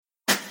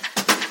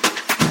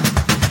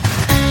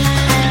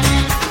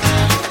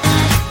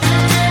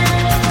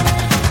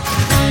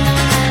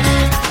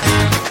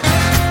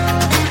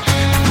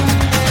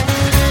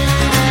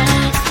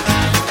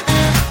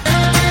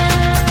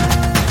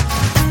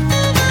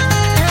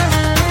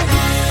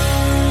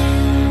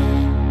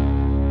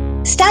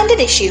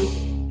Standard Issue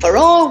for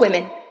all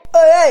women.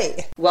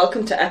 Hey!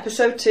 Welcome to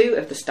episode 2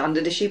 of the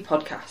Standard Issue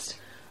podcast.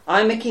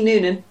 I'm Mickey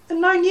Noonan,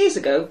 and 9 years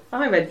ago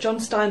I read John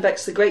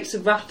Steinbeck's The Grapes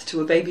of Wrath to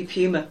a baby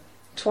puma.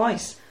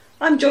 Twice.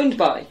 I'm joined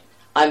by...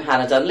 I'm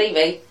Hannah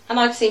Dunleavy,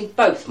 and I've seen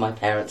both my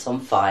parents on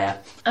fire.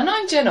 And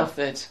I'm Jen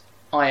Offord.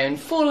 I own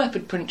 4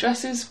 leopard print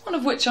dresses, one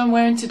of which I'm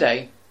wearing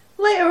today.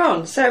 Later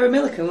on, Sarah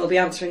Millican will be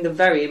answering the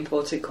very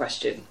important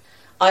question.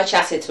 I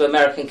chatted to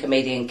American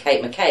comedian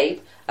Kate McCabe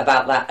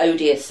about that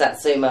odious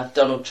Satsuma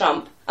Donald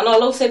Trump, and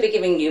I'll also be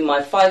giving you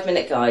my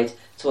 5-minute guide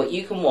to what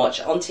you can watch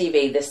on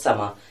TV this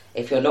summer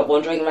if you're not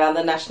wandering around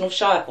the National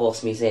Shire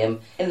Horse Museum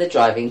in the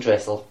driving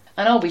drizzle.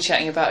 And I'll be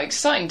chatting about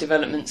exciting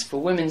developments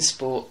for women's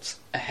sports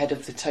ahead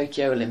of the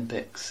Tokyo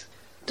Olympics.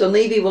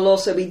 Dunleavy will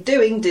also be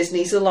doing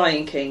Disney's The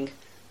Lion King.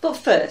 But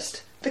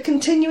first, the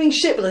continuing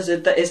shit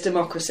blizzard that is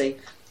democracy.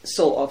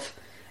 Sort of.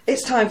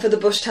 It's time for the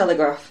Bush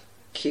Telegraph.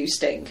 Cue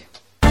Sting.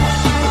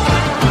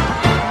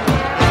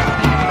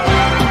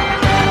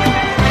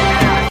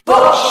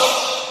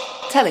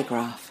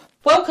 Telegraph.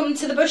 Welcome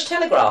to the Bush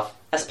Telegraph,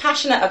 as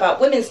passionate about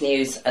women's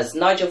news as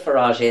Nigel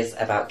Farage is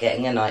about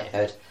getting a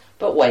knighthood,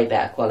 but way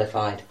better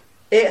qualified.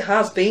 It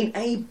has been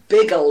a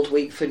big old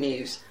week for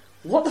news.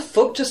 What the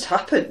fuck just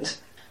happened?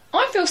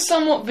 I feel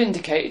somewhat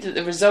vindicated that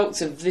the results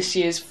of this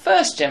year's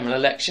first general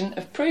election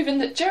have proven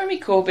that Jeremy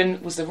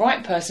Corbyn was the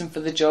right person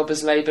for the job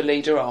as Labour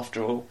leader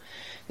after all.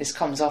 This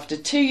comes after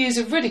 2 years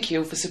of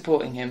ridicule for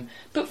supporting him,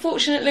 but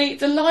fortunately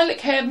the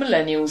lilac-haired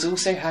millennials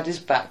also had his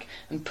back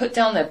and put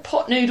down their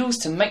pot noodles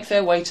to make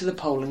their way to the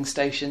polling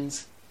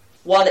stations.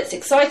 While it's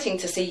exciting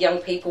to see young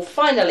people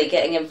finally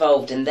getting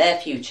involved in their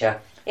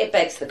future, it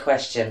begs the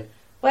question,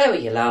 where were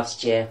you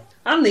last year?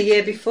 And the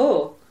year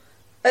before.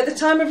 At the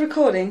time of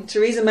recording,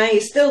 Theresa May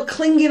is still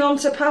clinging on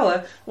to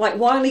power like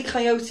Wile E.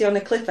 Coyote on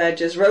a cliff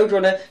edge as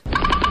Roadrunner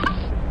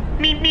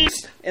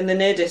in the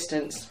near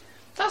distance.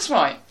 That's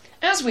right.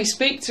 As we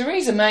speak,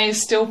 Theresa May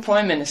is still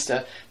Prime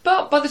Minister,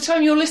 but by the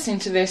time you're listening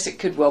to this, it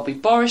could well be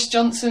Boris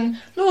Johnson,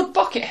 Lord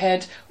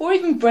Buckethead, or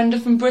even Brenda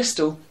from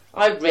Bristol.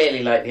 I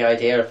really like the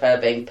idea of her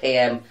being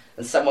PM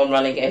and someone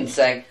running in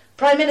saying,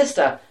 Prime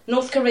Minister,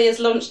 North Korea's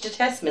launched a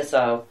test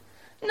missile.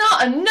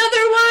 Not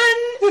another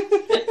one!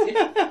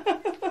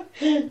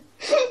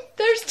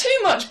 There's too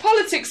much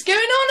politics going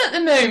on at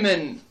the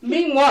moment.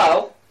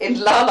 Meanwhile, in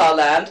La La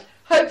Land,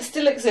 hope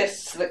still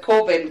exists that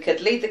Corbyn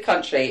could lead the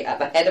country at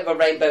the head of a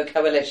rainbow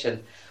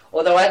coalition,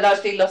 although I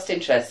largely lost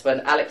interest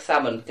when Alex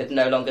Salmond could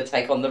no longer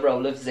take on the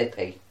role of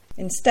Zippy.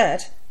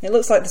 Instead, it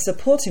looks like the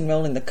supporting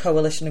role in the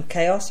coalition of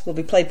chaos will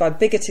be played by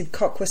bigoted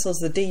cockwhistles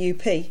the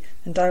DUP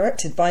and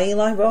directed by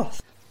Eli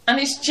Roth. And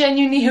it's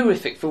genuinely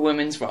horrific for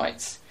women's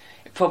rights.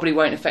 It probably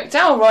won't affect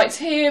our rights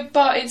here,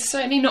 but it's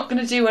certainly not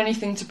going to do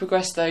anything to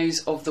progress those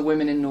of the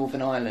women in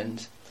Northern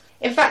Ireland.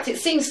 In fact, it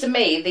seems to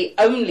me the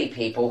only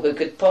people who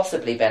could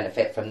possibly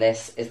benefit from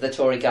this is the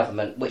Tory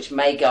government, which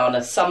may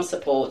garner some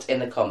support in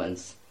the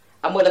Commons,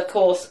 and will of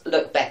course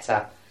look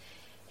better.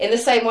 In the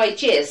same way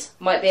jizz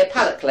might be a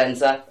palate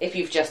cleanser if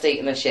you've just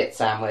eaten a shit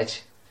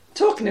sandwich.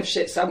 Talking of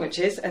shit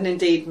sandwiches, and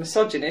indeed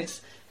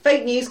misogynists,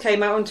 fake news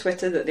came out on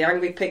Twitter that the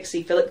angry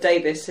pixie Philip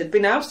Davis had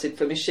been ousted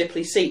from his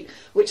Shipley seat,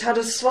 which had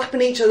us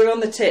slapping each other on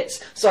the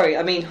tits,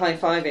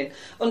 high-fiving,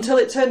 until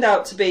it turned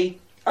out to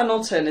be an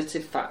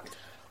alternative fact.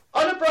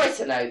 On a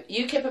brighter note,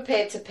 UKIP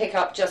appeared to pick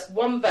up just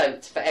 1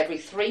 vote for every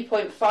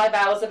 3.5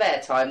 hours of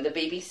airtime the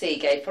BBC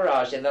gave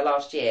Farage in the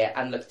last year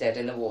and looked dead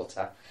in the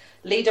water.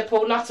 Leader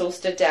Paul Nuttall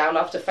stood down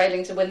after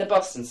failing to win the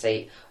Boston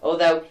seat,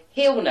 although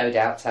he'll no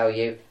doubt tell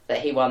you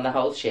that he won the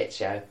whole shit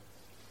show.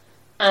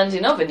 And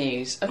in other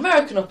news,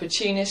 American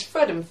opportunists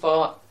Fred and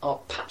Farr are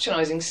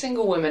patronising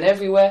single women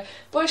everywhere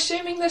by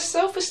assuming their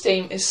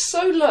self-esteem is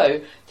so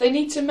low they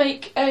need to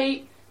make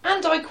a,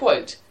 and I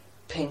quote,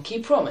 pinky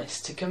promise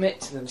to commit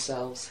to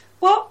themselves.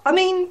 What? I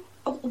mean,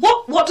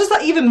 what does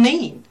that even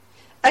mean?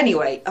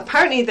 Anyway,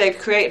 apparently they've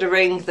created a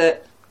ring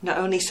that not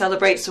only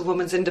celebrates a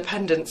woman's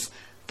independence,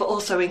 but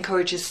also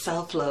encourages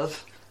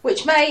self-love.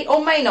 Which may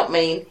or may not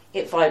mean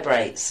it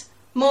vibrates.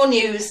 More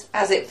news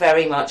as it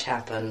very much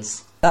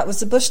happens. That was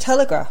the Bush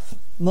Telegraph.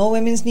 More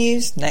women's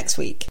news next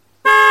week.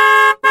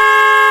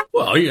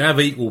 Well, you have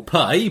equal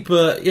pay,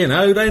 but,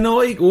 they're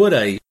not equal, are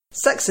they?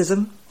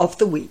 Sexism of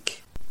the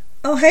week.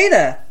 Oh, hey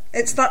there.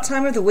 It's that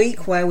time of the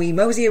week where we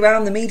mosey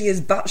around the media's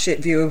batshit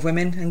view of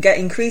women and get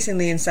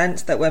increasingly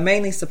incensed that we're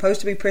mainly supposed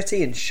to be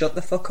pretty and shut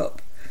the fuck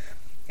up.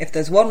 If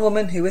there's one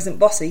woman who isn't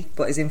bossy,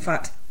 but is in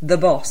fact the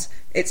boss,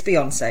 it's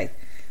Beyoncé,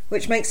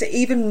 which makes it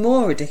even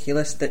more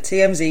ridiculous that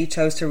TMZ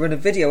chose to run a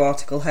video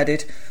article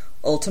headed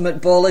Ultimate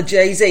Baller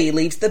Jay-Z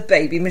leaves the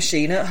baby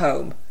machine at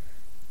home.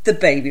 The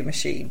baby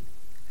machine.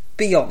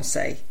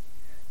 Beyoncé.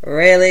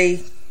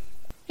 Really?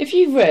 If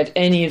you've read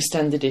any of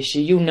Standard Issue,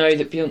 you'll know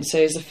that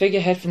Beyoncé is the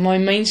figurehead for my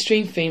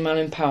mainstream female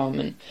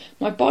empowerment.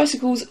 My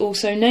bicycle's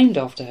also named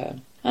after her.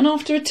 And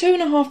after a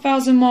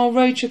 2,500-mile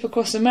road trip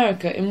across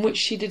America in which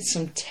she did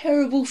some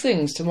terrible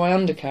things to my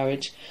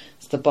undercarriage,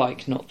 it's the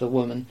bike, not the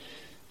woman,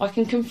 I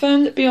can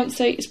confirm that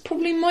Beyoncé is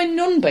probably my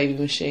non-baby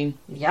machine.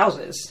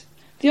 Yowzers.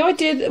 The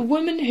idea that a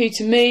woman who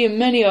to me and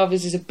many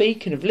others is a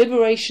beacon of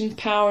liberation,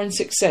 power and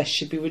success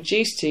should be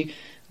reduced to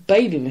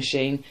baby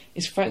machine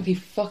is frankly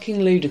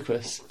fucking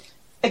ludicrous.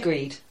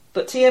 Agreed.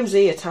 But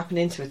TMZ are tapping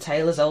into a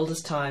tale as old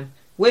as time.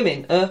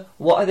 Women,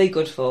 what are they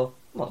good for?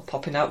 Well,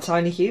 popping out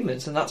tiny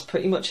humans, and that's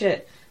pretty much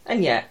it.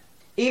 And yet,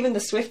 even the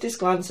swiftest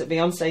glance at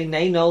Beyoncé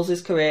Nay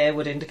Knowles' career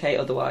would indicate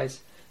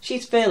otherwise.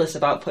 She's fearless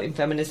about putting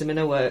feminism in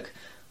her work.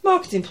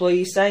 Marketing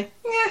employees say,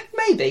 yeah,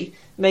 maybe,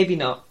 maybe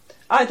not.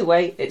 Either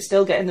way, it's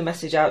still getting the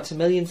message out to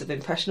millions of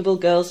impressionable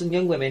girls and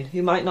young women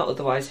who might not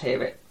otherwise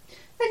hear it.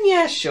 And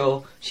yeah,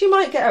 sure, she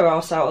might get her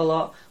arse out a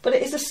lot, but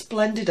it is a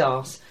splendid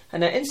arse,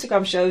 and her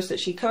Instagram shows that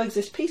she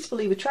coexists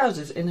peacefully with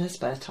trousers in her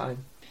spare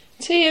time.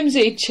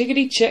 TMZ,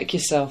 chickadee check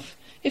yourself.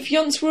 If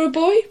Yonce were a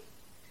boy?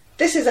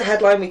 This is a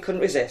headline we couldn't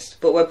resist,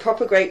 but we're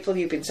proper grateful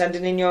you've been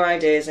sending in your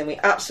ideas and we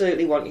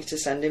absolutely want you to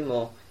send in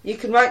more. You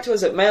can write to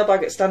us at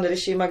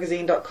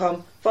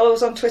mailbag@standardissuemagazine.com, follow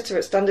us on Twitter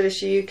at Standard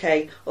Issue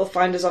UK, or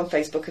find us on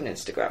Facebook and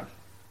Instagram.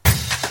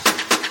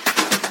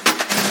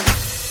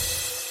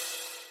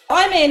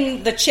 I'm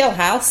in the Chill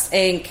House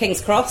in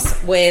King's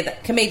Cross with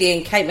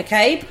comedian Kate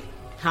McCabe.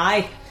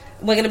 Hi.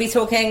 We're going to be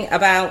talking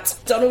about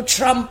Donald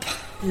Trump.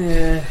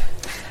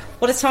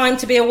 What a time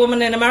to be a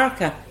woman in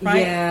America,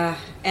 right? Yeah,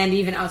 and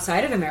even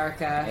outside of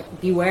America,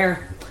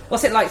 beware.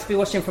 What's it like to be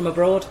watching from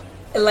abroad?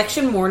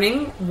 Election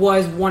morning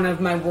was one of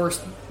my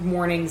worst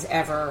mornings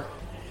ever.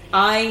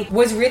 I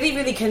was really,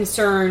 really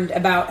concerned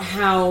about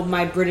how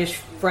my British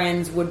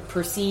friends would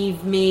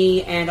perceive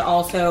me, and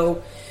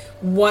also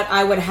what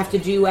I would have to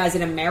do as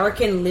an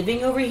American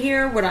living over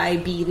here. Would I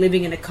be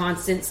living in a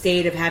constant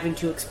state of having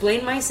to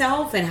explain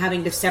myself and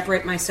having to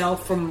separate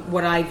myself from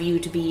what I view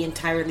to be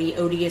entirely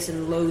odious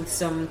and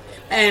loathsome?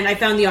 And I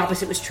found the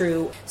opposite was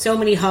true. So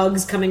many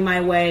hugs coming my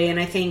way, and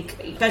I think,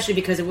 especially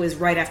because it was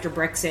right after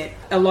Brexit,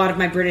 a lot of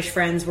my British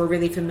friends were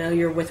really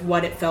familiar with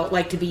what it felt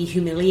like to be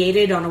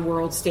humiliated on a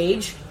world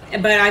stage.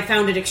 But I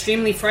found it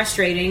extremely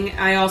frustrating.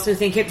 I also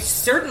think it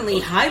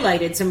certainly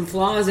highlighted some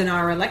flaws in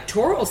our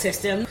electoral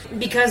system,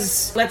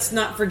 because let's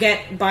not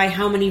forget by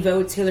how many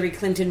votes Hillary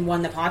Clinton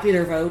won the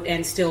popular vote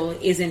and still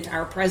isn't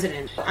our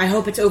president. I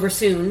hope it's over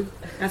soon,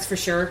 that's for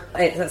sure.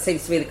 That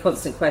seems to be the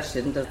constant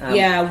question.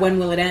 Yeah, when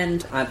will it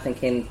end? I'm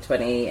thinking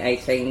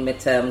 2018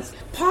 midterms.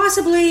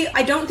 Possibly.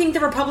 I don't think the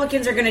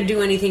Republicans are going to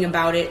do anything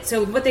about it.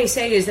 So what they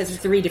say is that there's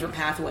 3 different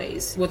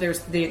pathways. Well,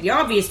 there's the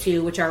obvious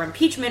 2, which are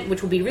impeachment,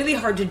 which will be really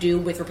hard to do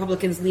with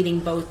Republicans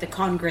leading both the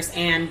Congress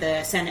and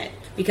the Senate,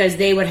 because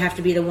they would have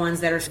to be the ones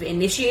that are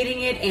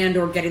initiating it and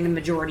or getting the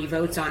majority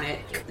votes on it.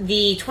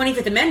 The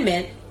 25th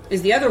Amendment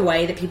is the other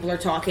way that people are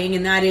talking,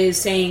 and that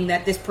is saying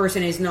that this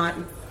person is not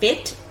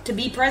fit to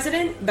be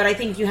president, but I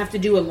think you have to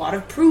do a lot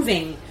of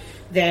proving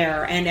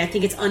there, and I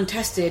think it's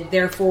untested,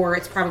 therefore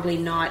it's probably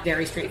not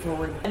very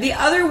straightforward. The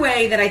other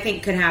way that I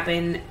think could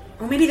happen,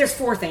 or maybe there's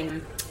 4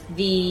 things.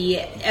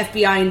 The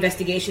FBI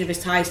investigation of his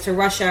ties to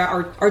Russia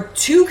are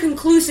too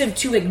conclusive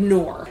to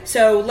ignore.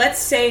 So let's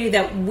say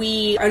that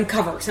we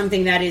uncover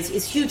something that is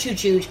huge,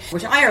 huge, huge,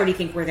 which I already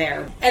think we're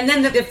there. And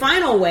then the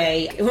final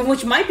way,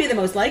 which might be the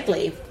most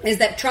likely, is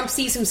that Trump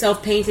sees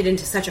himself painted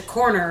into such a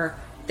corner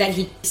that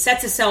he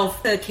sets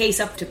himself the case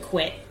up to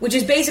quit, which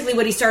is basically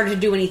what he started to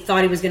do when he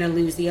thought he was going to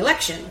lose the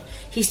election.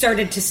 He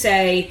started to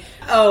say,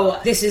 oh,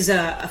 this is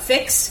a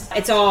fix.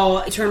 It's all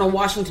eternal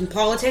Washington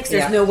politics.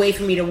 There's no way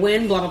for me to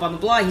win, blah, blah, blah, blah,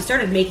 blah. He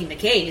started making the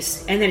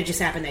case, and then it just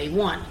happened that he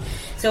won.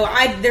 So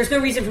there's no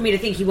reason for me to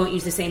think he won't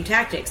use the same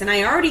tactics. And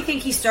I already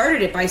think he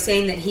started it by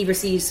saying that he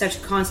receives such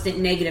constant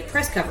negative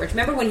press coverage.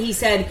 Remember when he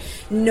said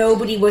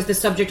nobody was the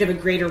subject of a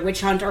greater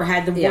witch hunt or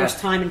had the worst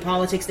time in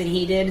politics than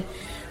he did?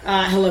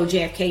 Hello,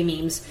 JFK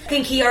memes. I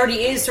think he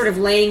already is sort of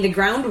laying the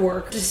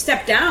groundwork to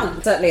step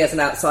down. Certainly as an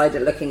outsider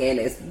looking in,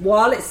 is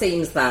while it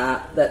seems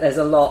that there's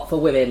a lot for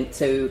women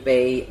to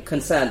be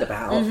concerned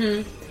about,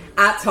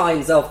 at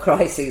times of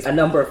crises, a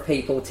number of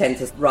people tend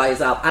to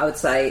rise up. I would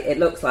say it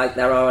looks like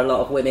there are a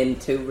lot of women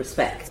to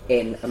respect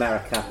in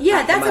America.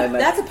 Yeah,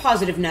 that's a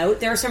positive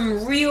note. There are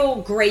some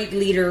real great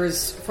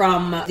leaders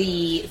from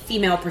the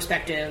female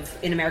perspective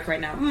in America right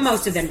now.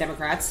 Most of them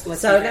Democrats.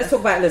 Let's talk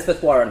about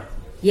Elizabeth Warren.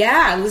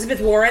 Yeah,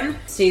 Elizabeth Warren.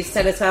 She's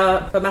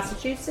senator for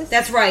Massachusetts.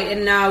 That's right,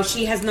 and now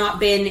she has not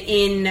been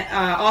in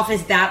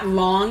office that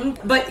long.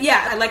 But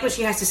yeah, I like what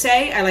she has to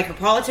say. I like her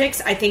politics.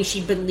 I think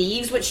she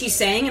believes what she's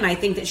saying, and I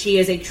think that she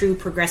is a true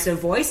progressive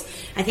voice.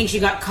 I think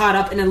she got caught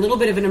up in a little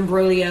bit of an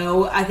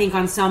imbroglio. I think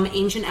on some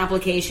ancient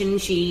application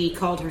she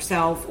called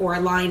herself or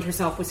aligned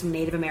herself with some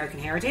Native American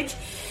heritage.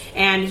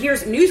 And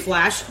here's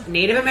newsflash,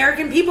 Native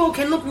American people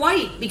can look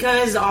white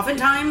because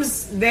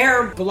oftentimes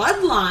their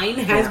bloodline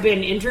has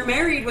been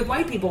intermarried with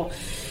white people.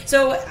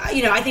 So,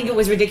 I think it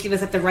was ridiculous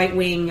that the right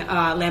wing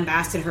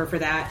lambasted her for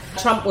that.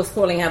 Trump was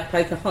calling her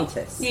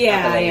Pocahontas.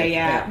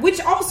 Yeah.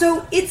 Which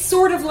also, it's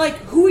sort of like,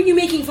 who are you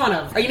making fun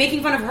of? Are you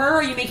making fun of her or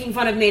are you making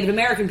fun of Native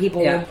American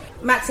people? Yeah.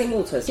 Maxine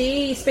Waters.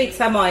 She speaks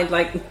her mind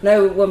like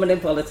no woman in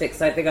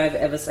politics I think I've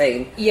ever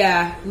seen.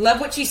 Yeah, love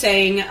what she's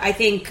saying. I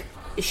think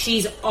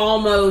she's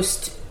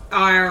almost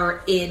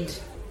our id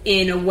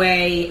in a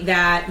way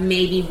that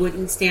maybe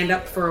wouldn't stand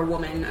up for a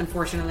woman,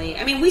 unfortunately.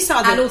 I mean, we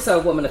saw that... And also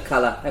a woman of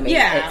colour. I mean,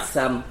 Yeah.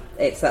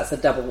 that's a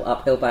double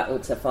uphill battle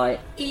to fight.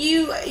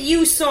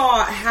 You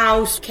saw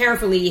how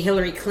carefully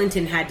Hillary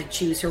Clinton had to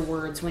choose her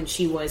words when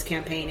she was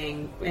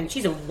campaigning, and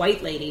she's a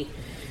white lady.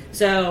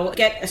 So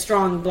get a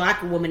strong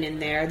black woman in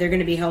there, they're going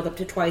to be held up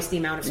to twice the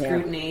amount of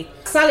scrutiny.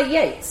 Yeah. Sally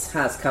Yates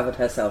has covered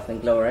herself in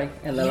glory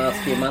in the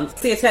last few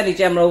months. The Attorney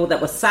General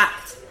that was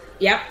sacked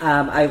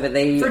over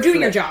the... For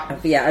doing her job.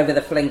 Yeah, over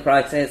the Flynn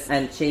crisis,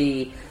 and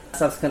she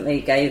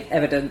subsequently gave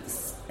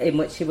evidence in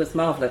which she was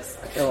marvellous.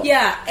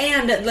 Yeah,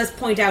 and let's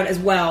point out as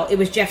well, it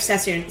was Jeff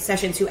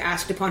Sessions who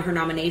asked upon her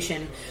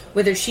nomination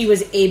whether she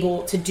was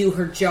able to do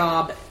her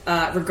job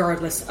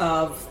regardless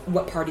of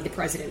what party the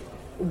president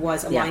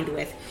was aligned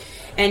with.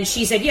 And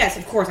she said, yes,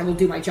 of course, I will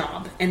do my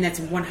job. And that's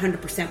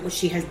 100% what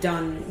she has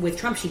done with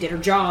Trump. She did her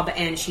job,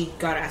 and she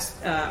got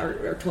asked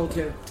or told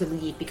to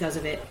leave because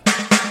of it.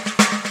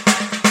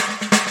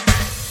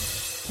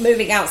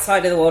 Moving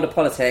outside of the world of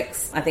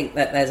politics, I think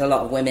that there's a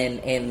lot of women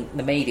in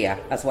the media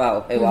as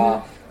well who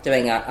are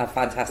doing a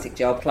fantastic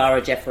job.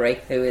 Clara Jeffrey,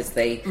 who is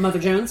the... Mother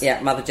Jones? Yeah,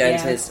 Mother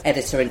Jones is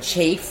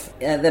editor-in-chief.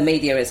 The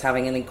media is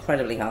having an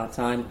incredibly hard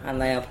time, and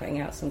they are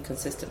putting out some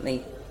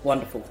consistently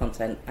wonderful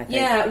content, I think.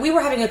 Yeah, we were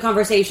having a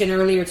conversation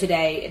earlier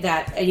today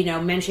that,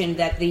 mentioned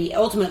that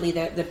ultimately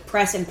the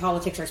press and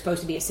politics are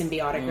supposed to be a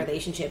symbiotic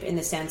relationship, in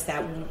the sense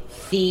that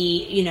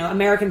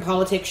American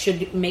politics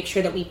should make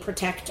sure that we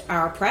protect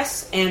our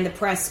press, and the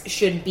press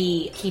should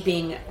be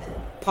keeping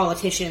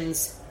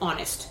politicians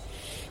honest.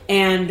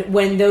 And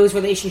when those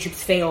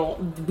relationships fail,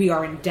 we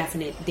are in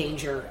definite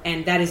danger.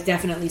 And that is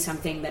definitely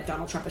something that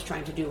Donald Trump is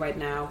trying to do right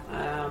now.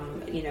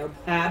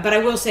 But I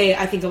will say,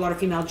 I think a lot of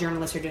female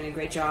journalists are doing a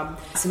great job.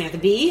 Samantha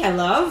Bee, I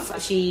love.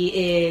 She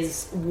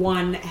is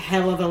one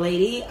hell of a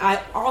lady.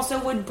 I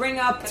also would bring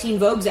up Teen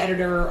Vogue's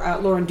editor,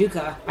 Lauren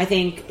Duca. I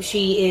think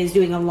she is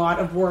doing a lot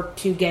of work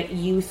to get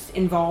youth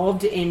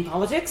involved in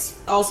politics.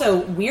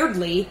 Also,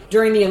 weirdly,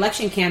 during the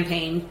election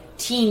campaign,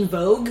 Teen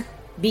Vogue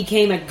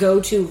became a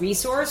go-to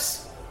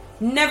resource.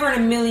 Never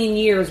in a million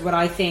years would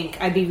I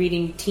think I'd be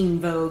reading Teen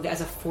Vogue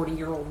as a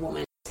 40-year-old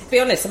woman. To be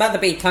honest, Samantha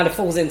Bee kind of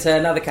falls into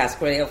another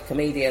category of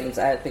comedians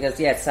because,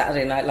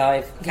 Saturday Night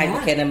Live, Kate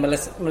McKinnon and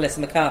Melissa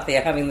McCarthy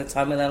are having the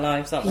time of their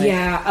lives, aren't they?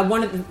 Yeah,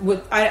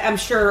 I'm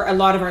sure a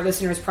lot of our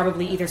listeners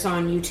probably either saw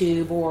on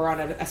YouTube or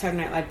on a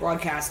Saturday Night Live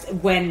broadcast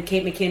when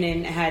Kate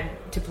McKinnon had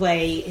to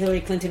play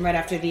Hillary Clinton right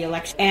after the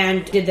election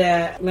and did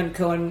the Leonard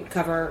Cohen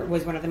cover.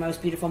 Was one of the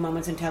most beautiful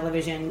moments in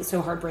television,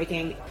 so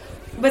heartbreaking.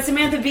 But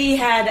Samantha Bee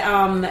had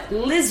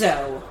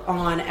Lizzo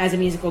on as a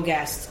musical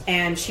guest,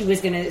 and she was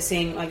going to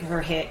sing like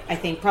her hit, I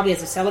think, probably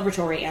as a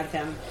celebratory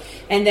anthem.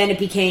 And then it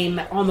became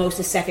almost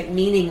a second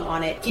meaning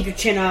on it. Keep your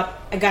chin up.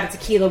 I got a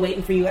tequila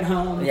waiting for you at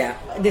home. Yeah.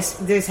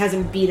 This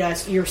hasn't beat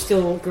us. You're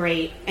still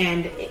great.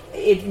 And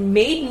it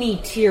made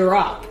me tear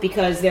up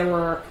because there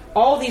were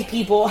all these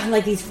people,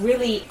 like these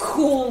really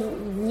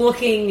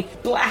cool-looking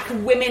black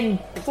women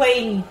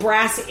playing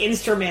brass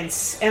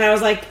instruments. And I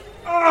was like,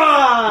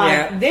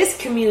 this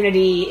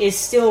community is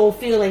still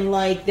feeling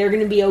like they're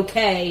going to be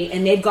okay,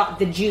 and they've got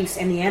the juice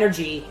and the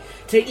energy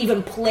to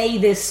even play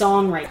this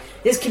song right.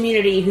 This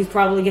community, who's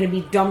probably going to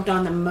be dumped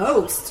on the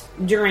most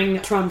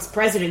during Trump's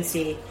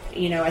presidency,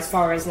 as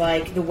far as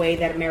like the way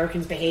that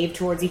Americans behave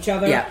towards each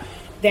other,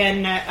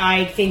 then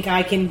I think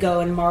I can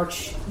go and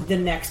march the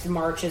next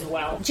march as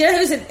well. Do you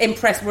know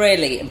who's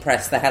really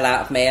impressed the hell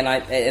out of me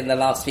in the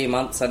last few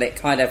months, and it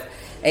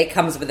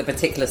comes with a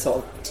particular sort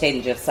of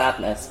tinge of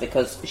sadness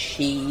because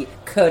she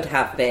could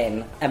have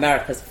been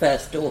America's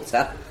first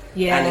daughter.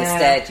 Yeah. And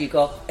instead you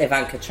got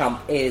Ivanka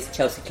Trump is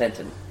Chelsea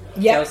Clinton.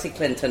 Yep. Chelsea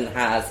Clinton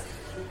has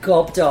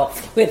gobbed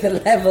off with a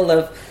level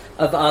of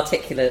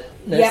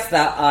articulateness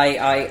that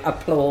I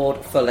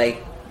applaud fully.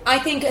 I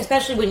think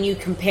especially when you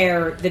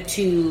compare the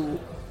two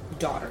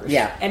daughters.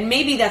 Yeah. And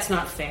maybe that's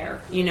not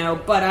fair,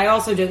 but I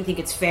also don't think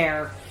it's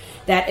fair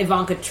that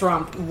Ivanka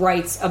Trump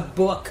writes a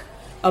book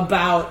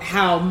about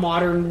how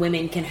modern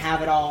women can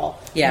have it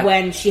all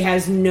when she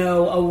has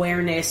no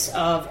awareness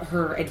of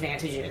her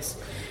advantages.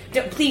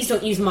 Please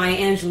don't use Maya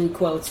Angelou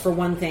quotes for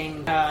one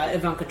thing,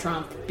 Ivanka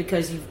Trump,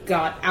 because you've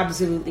got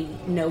absolutely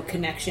no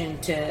connection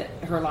to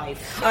her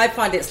life. I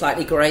find it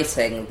slightly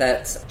grating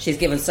that she's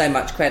given so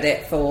much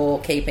credit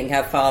for keeping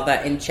her father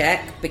in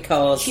check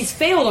because... She's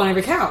failed on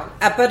every count.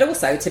 But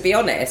also, to be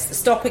honest,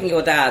 stopping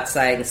your dad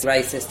saying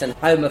racist and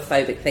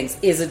homophobic things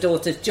is a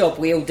daughter's job.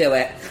 We all do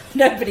it.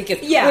 Nobody goes,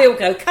 we all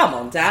go, come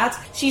on, Dad.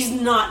 She's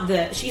not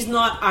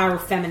our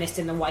feminist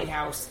in the White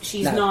House.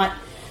 She's not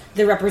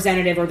the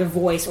representative or the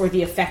voice or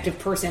the effective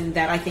person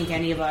that I think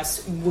any of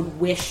us would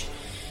wish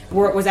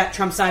was at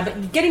Trump's side.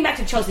 But getting back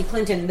to Chelsea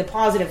Clinton, the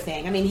positive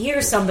thing, I mean,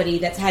 here's somebody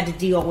that's had to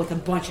deal with a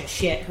bunch of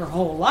shit her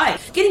whole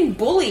life. Getting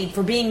bullied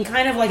for being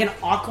kind of like an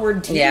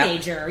awkward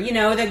teenager. You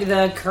know,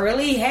 the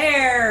curly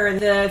hair,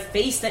 the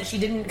face that she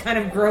didn't kind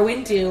of grow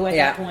into at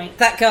that point.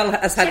 That girl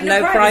has had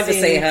no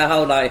privacy her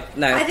whole life.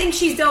 No. I think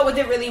she's dealt with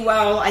it really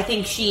well. I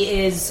think she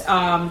is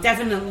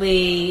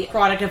definitely a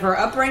product of her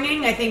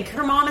upbringing. I think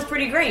her mom is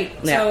pretty great.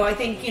 Yeah. So I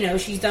think, you know,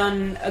 she's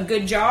done a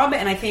good job.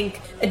 And I think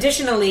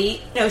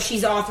additionally, you know,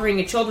 she's authoring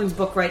a children's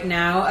book right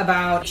now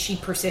about she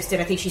persisted.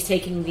 I think she's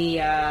taking the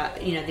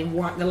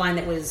line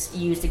that was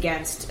used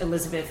against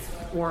Elizabeth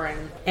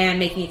Warren and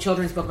making a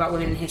children's book about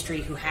women in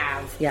history who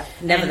have. Yeah.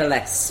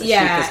 Nevertheless, she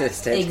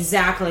persisted.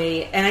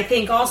 Exactly. And I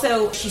think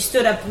also she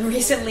stood up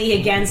recently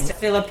against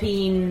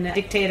Philippine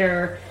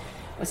dictator,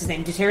 what's his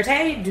name,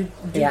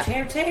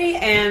 Duterte,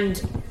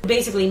 and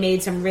basically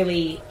made some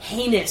really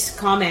heinous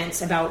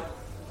comments about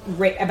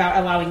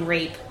allowing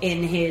rape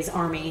in his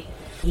army.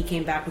 He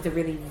came back with a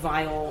really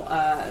vile,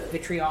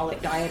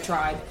 vitriolic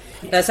diatribe.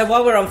 So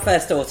while we're on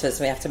First Daughters,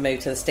 we have to move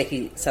to the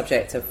sticky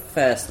subject of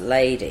First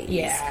Ladies.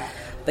 Yeah.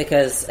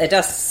 Because it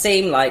does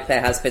seem like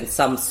there has been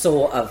some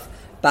sort of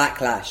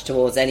backlash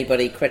towards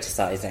anybody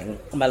criticising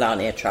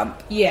Melania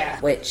Trump. Yeah.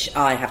 Which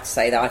I have to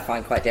say that I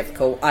find quite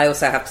difficult. I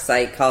also have to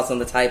say, cards on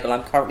the table,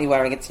 I'm currently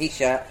wearing a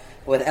T-shirt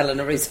with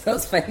Eleanor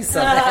Roosevelt's face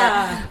on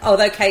it.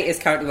 Although Kate is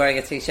currently wearing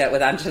a T-shirt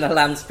with Angela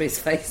Lansbury's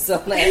face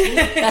on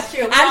it.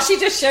 And she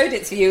just showed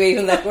it to you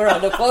even though we're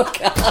on a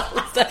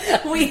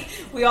podcast.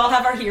 we all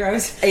have our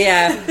heroes.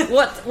 Yeah.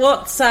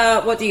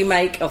 What do you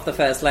make of the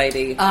First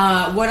Lady?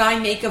 What I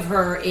make of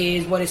her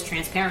is what is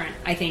transparent.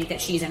 I think that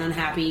she's an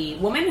unhappy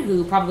woman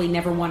who probably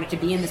never wanted to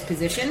be in this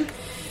position.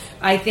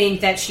 I think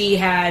that she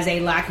has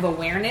a lack of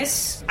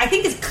awareness. I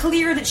think it's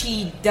clear that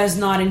she does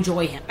not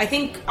enjoy him. I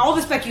think all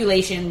the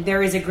speculation,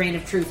 there is a grain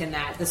of truth in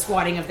that. The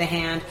swatting of the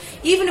hand,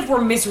 even if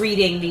we're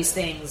misreading these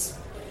things.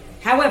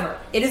 However,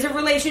 it is a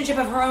relationship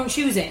of her own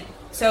choosing.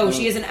 So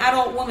she is an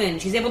adult woman.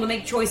 She's able to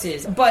make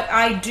choices. But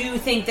I do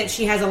think that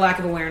she has a lack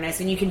of awareness,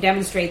 and you can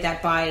demonstrate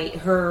that by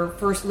her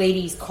First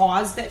Lady's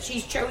cause that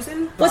she's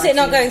chosen. Was it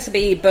not going to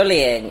be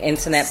bullying,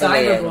 internet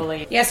bullying?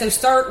 Cyberbullying. Yeah, so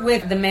start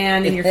with the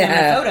man in your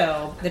family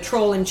photo, the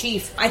troll in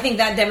chief. I think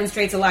that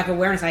demonstrates a lack of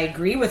awareness. I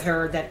agree with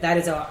her that that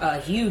is a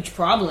huge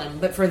problem.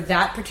 But for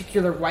that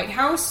particular White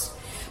House...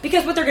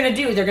 Because what they're going to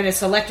do, they're going to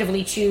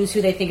selectively choose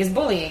who they think is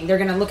bullying. They're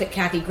going to look at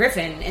Kathy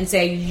Griffin and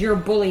say, you're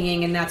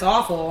bullying and that's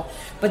awful.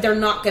 But they're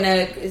not going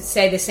to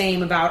say the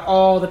same about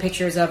all the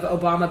pictures of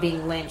Obama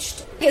being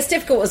lynched. It's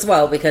difficult as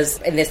well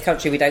because in this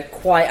country we don't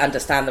quite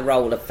understand the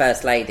role of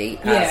First Lady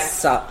as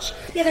such.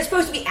 Yeah, they're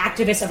supposed to be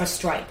activists of a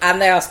stripe.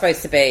 And they are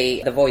supposed to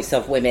be the voice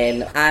of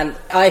women. And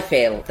I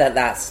feel that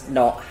that's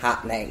not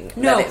happening.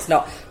 No. That it's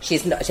not.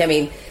 She's not. I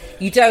mean...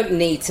 You don't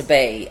need to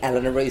be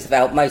Eleanor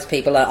Roosevelt. Most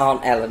people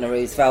aren't Eleanor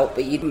Roosevelt,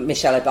 but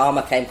Michelle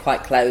Obama came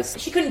quite close.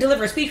 She couldn't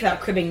deliver a speech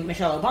without cribbing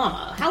Michelle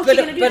Obama. How is she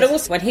going to do But this?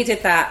 also, when he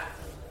did that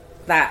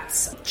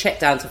trip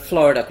down to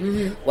Florida,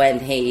 when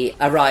he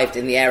arrived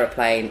in the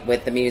aeroplane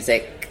with the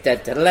music,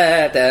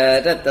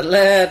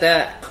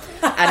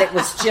 and it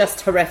was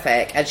just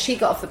horrific. And she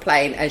got off the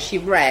plane and she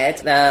read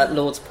the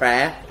Lord's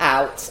Prayer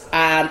out,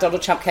 and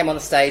Donald Trump came on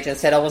the stage and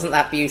said, "Oh, wasn't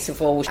that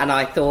beautiful?" And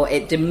I thought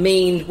it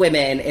demeaned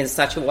women in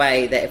such a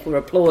way that if we're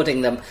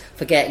applauding them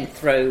for getting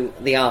through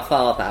the Our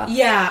Father,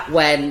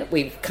 when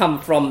we've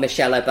come from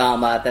Michelle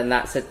Obama, then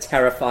that's a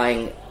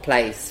terrifying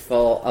place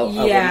for a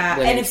woman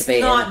and to it's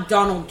be not in.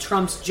 Donald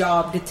Trump's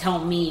job to tell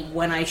me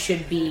when I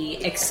should be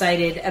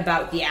excited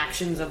about the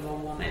actions of a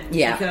woman.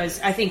 Yeah.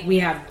 Because I think we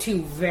have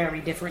two very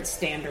different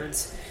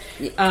standards.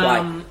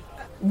 Right.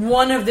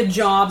 One of the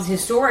jobs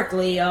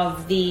historically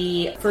of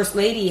the First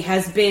Lady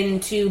has been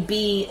to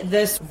be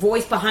this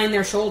voice behind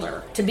their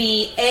shoulder, to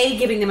be A,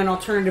 giving them an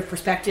alternative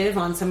perspective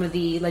on some of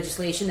the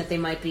legislation that they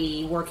might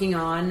be working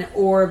on,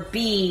 or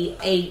B,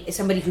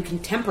 somebody who can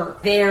temper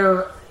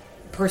their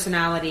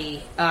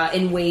personality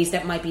in ways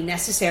that might be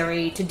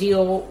necessary to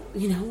deal,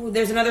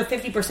 there's another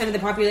 50% of the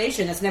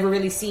population that's never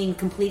really seen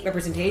complete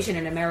representation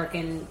in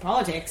American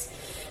politics.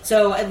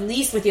 So at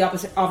least with the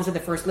office of the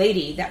First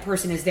Lady, that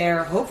person is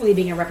there hopefully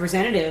being a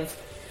representative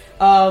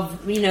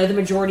of, the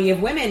majority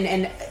of women.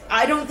 And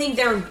I don't think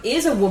there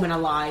is a woman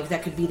alive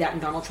that could be that in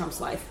Donald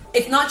Trump's life.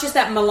 It's not just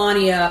that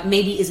Melania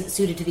maybe isn't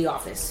suited to the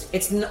office.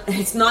 It's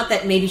not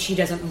that maybe she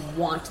doesn't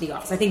want the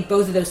office. I think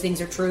both of those things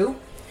are true.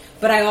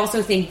 But I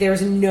also think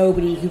there's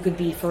nobody who could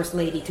be First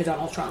Lady to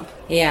Donald Trump.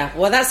 Yeah,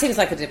 well, that seems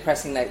like a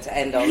depressing note to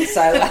end on,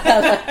 so...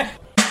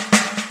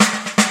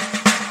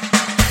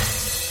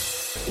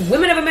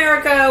 Women of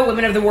America,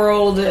 women of the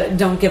world,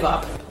 don't give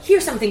up.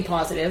 Here's something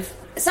positive.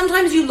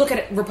 Sometimes you look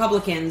at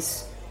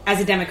Republicans as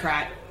a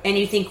Democrat, and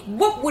you think,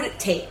 what would it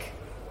take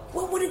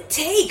what would it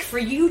take for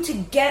you to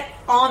get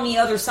on the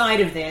other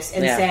side of this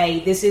and say,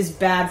 this is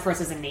bad for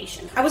us as a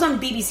nation? I was on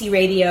BBC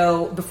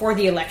Radio before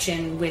the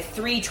election with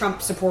 3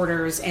 Trump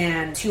supporters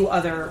and 2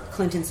 other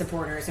Clinton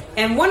supporters.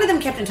 And one of them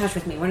kept in touch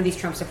with me, one of these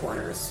Trump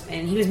supporters.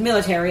 And he was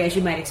military, as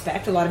you might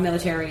expect. A lot of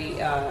military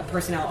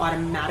personnel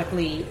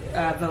automatically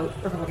vote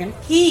Republican.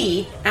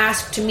 He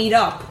asked to meet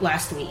up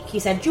last week. He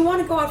said, do you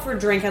want to go out for a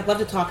drink? I'd love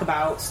to talk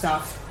about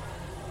stuff.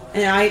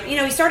 And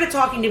he started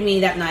talking to me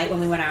that night when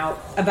we went out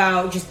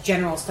about just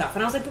general stuff.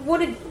 And I was like, what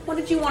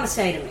did you want to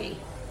say to me?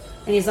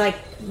 And he's like,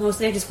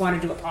 mostly I just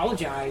wanted to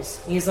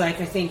apologize. He's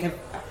like,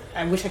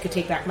 I wish I could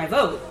take back my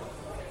vote.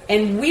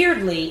 And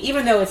weirdly,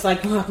 even though it's like,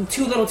 oh,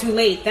 too little too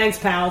late, thanks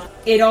pal,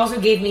 it also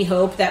gave me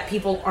hope that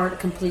people aren't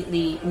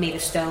completely made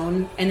of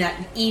stone, and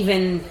that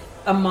even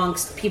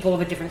amongst people of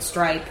a different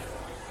stripe,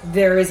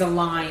 there is a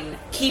line.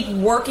 Keep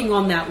working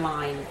on that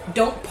line.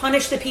 Don't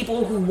punish the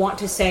people who want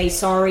to say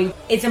sorry.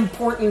 It's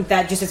important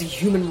that just as a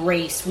human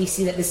race, we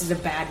see that this is a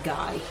bad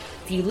guy.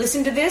 If you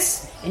listen to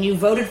this and you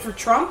voted for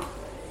Trump,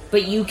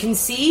 but you can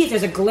see if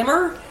there's a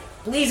glimmer,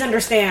 please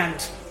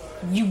understand,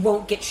 you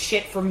won't get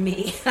shit from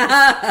me.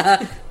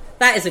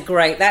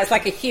 That's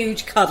like a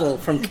huge cuddle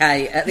from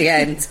Kate at the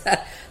end.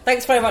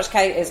 Thanks very much,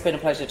 Kate. It's been a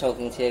pleasure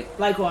talking to you.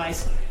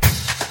 Likewise.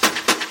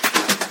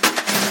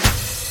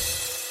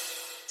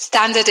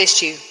 Standard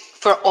issue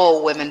for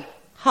all women.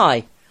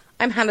 Hi,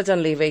 I'm Hannah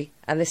Dunleavy,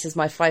 and this is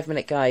my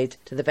 5-minute guide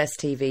to the best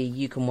TV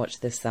you can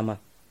watch this summer.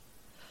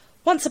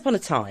 Once upon a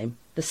time,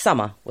 the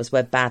summer was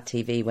where bad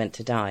TV went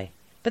to die,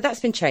 but that's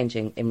been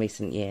changing in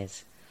recent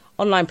years.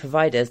 Online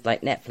providers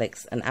like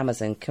Netflix and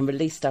Amazon can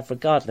release stuff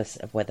regardless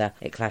of whether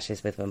it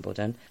clashes with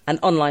Wimbledon, and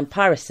online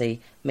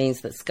piracy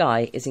means that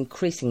Sky is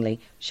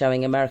increasingly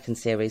showing American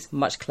series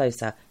much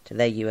closer to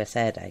their US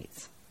air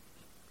dates.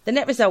 The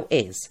net result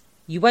is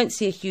you won't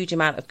see a huge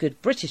amount of good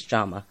British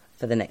drama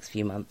for the next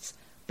few months,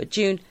 but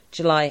June,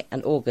 July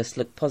and August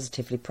look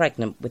positively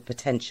pregnant with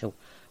potential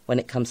when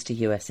it comes to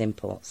US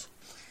imports.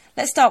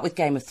 Let's start with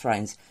Game of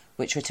Thrones,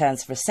 which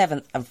returns for a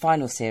 7th and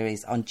final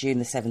series on June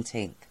the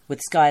 17th,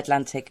 with Sky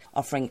Atlantic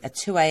offering a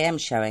 2 a.m.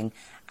 showing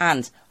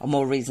and a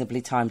more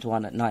reasonably timed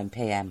one at 9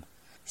 p.m.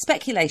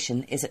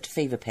 Speculation is at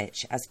fever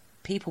pitch as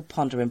people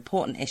ponder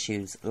important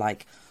issues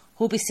like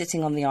who'll be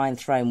sitting on the Iron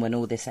Throne when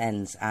all this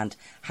ends, and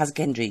has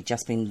Gendry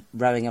just been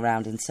rowing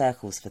around in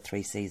circles for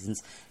 3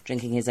 seasons,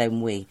 drinking his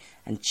own wee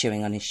and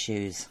chewing on his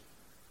shoes?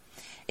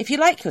 If you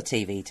like your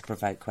TV to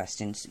provoke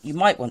questions, you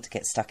might want to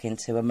get stuck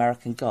into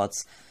American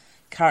Gods,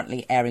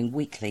 currently airing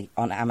weekly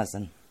on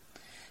Amazon.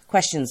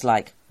 Questions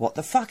like, what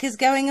the fuck is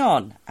going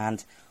on?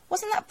 And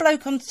wasn't that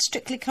bloke on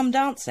Strictly Come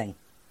Dancing?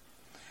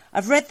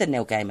 I've read the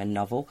Neil Gaiman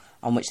novel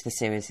on which the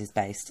series is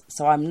based,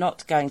 so I'm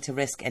not going to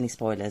risk any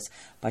spoilers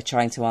by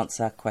trying to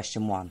answer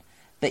question 1.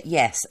 But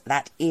yes,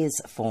 that is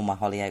former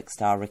Hollyoaks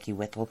star Ricky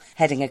Whittle,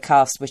 heading a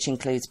cast which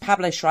includes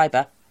Pablo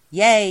Schreiber,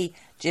 yay,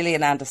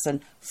 Gillian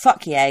Anderson,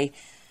 fuck yay,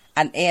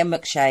 and Ian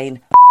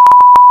McShane,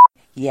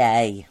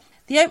 yay.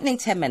 The opening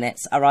 10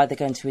 minutes are either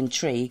going to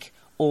intrigue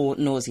or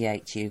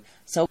nauseate you,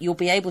 so you'll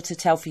be able to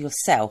tell for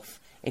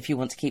yourself if you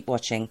want to keep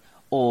watching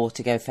or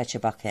to go fetch a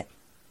bucket.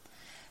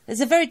 There's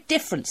a very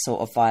different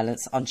sort of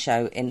violence on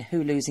show in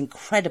Hulu's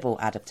incredible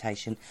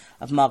adaptation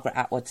of Margaret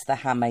Atwood's The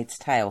Handmaid's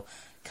Tale,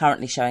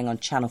 currently showing on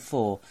Channel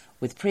 4,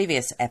 with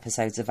previous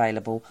episodes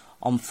available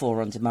on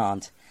 4 On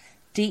Demand.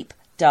 Deep,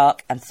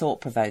 dark and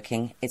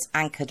thought-provoking, it's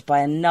anchored by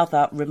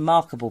another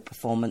remarkable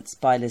performance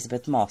by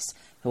Elizabeth Moss,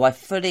 who I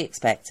fully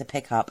expect to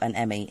pick up an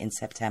Emmy in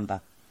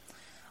September.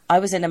 I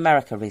was in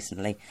America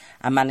recently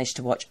and managed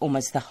to watch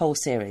almost the whole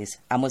series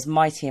and was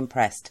mighty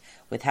impressed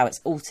with how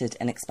it's altered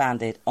and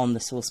expanded on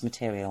the source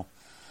material.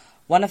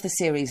 One of the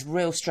series'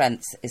 real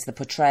strengths is the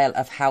portrayal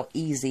of how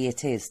easy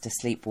it is to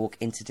sleepwalk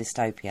into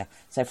dystopia,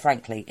 so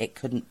frankly it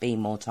couldn't be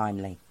more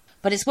timely.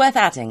 But it's worth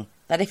adding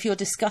that if you're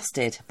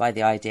disgusted by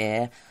the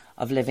idea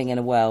of living in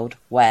a world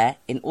where,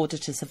 in order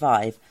to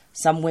survive,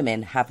 some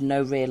women have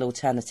no real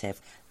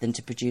alternative than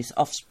to produce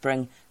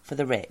offspring for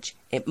the rich,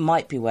 it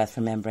might be worth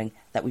remembering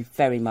that we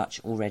very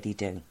much already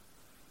do.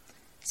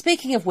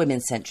 Speaking of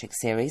women-centric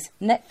series,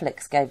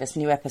 Netflix gave us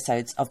new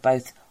episodes of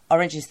both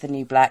Orange is the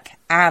New Black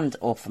and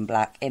Orphan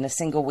Black in a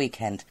single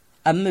weekend.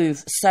 A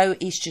move so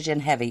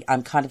estrogen-heavy,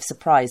 I'm kind of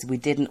surprised we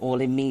didn't all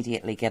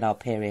immediately get our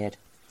period.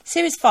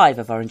 Series 5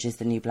 of Orange is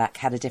the New Black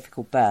had a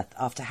difficult birth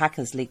after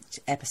hackers leaked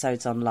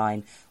episodes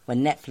online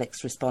when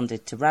Netflix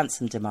responded to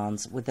ransom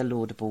demands with the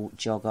laudable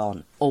jog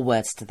on, or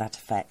words to that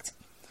effect.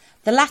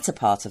 The latter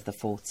part of the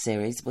 4th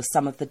series was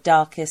some of the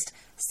darkest,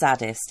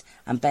 saddest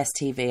and best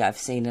TV I've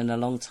seen in a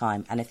long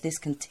time, and if this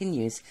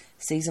continues,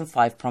 Season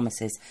 5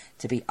 promises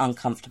to be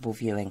uncomfortable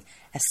viewing,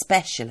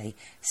 especially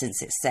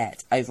since it's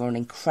set over an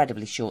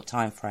incredibly short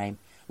time frame,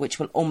 which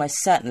will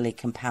almost certainly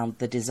compound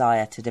the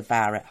desire to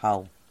devour it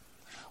whole.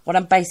 What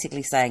I'm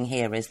basically saying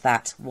here is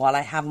that, while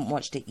I haven't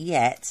watched it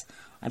yet,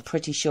 I'm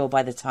pretty sure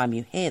by the time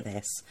you hear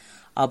this,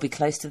 I'll be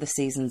close to the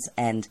season's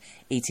end,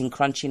 eating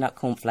crunchy nut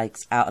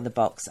cornflakes out of the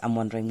box and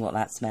wondering what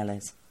that smell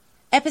is.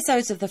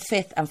 Episodes of the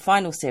 5th and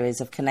final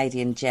series of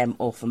Canadian gem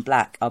Orphan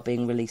Black are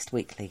being released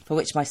weekly, for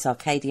which my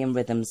circadian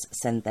rhythms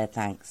send their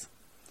thanks.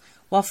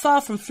 While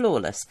far from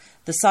flawless,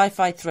 the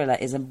sci-fi thriller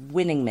is a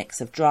winning mix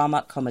of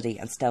drama, comedy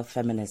and stealth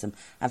feminism,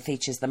 and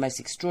features the most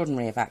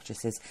extraordinary of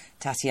actresses,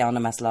 Tatiana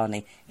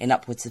Maslany, in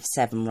upwards of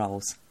 7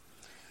 roles.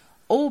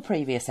 All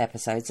previous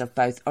episodes of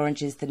both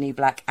Orange is the New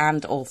Black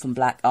and Orphan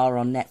Black are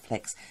on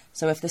Netflix,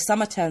 so if the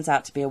summer turns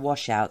out to be a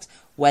washout,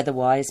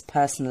 weather-wise,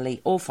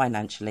 personally or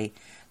financially,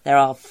 there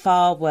are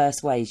far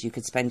worse ways you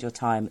could spend your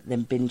time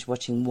than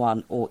binge-watching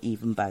one or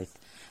even both.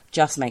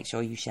 Just make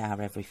sure you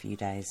shower every few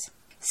days.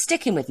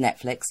 Sticking with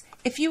Netflix,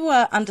 if you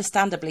were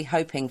understandably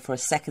hoping for a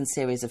second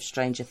series of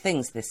Stranger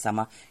Things this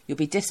summer, you'll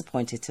be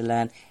disappointed to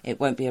learn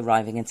it won't be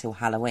arriving until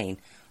Halloween.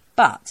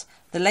 But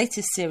the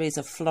latest series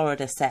of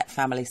Florida-set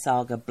family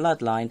saga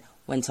Bloodline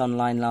went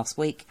online last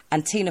week,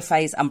 and Tina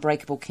Fey's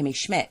Unbreakable Kimmy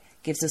Schmidt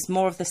gives us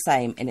more of the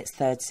same in its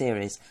 3rd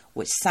series,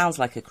 which sounds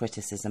like a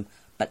criticism,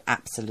 but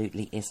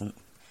absolutely isn't.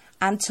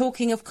 And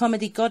talking of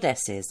comedy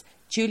goddesses,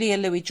 Julia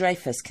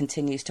Louis-Dreyfus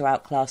continues to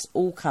outclass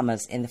all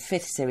comers in the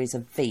 5th series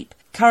of Veep,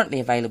 currently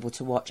available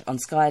to watch on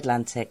Sky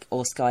Atlantic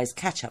or Sky's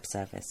catch-up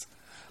service.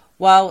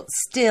 While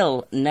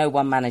still no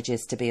one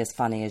manages to be as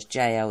funny as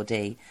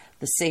JLD,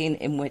 the scene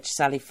in which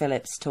Sally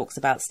Phillips talks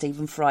about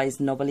Stephen Fry's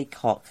knobbly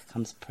cock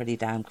comes pretty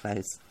damn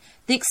close.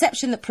 The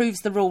exception that proves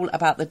the rule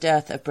about the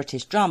dearth of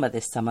British drama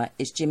this summer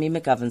is Jimmy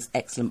McGovern's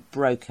excellent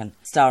Broken,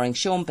 starring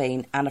Sean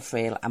Bean, Anna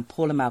Friel and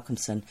Paula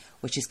Malcolmson,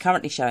 which is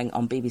currently showing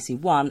on BBC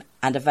One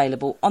and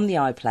available on the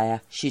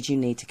iPlayer should you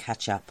need to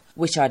catch up,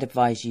 which I'd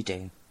advise you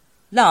do.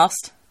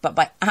 Last, but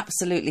by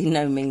absolutely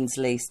no means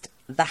least,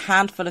 the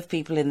handful of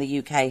people in the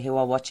UK who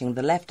are watching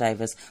The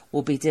Leftovers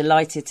will be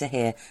delighted to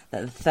hear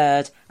that the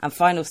 3rd and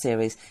final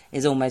series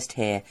is almost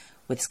here,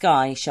 with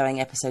Sky showing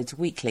episodes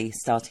weekly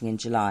starting in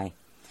July.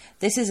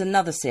 This is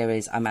another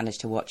series I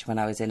managed to watch when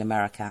I was in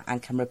America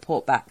and can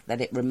report back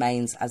that it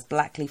remains as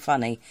blackly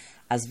funny,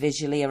 as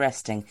visually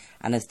arresting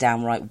and as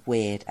downright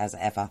weird as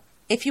ever.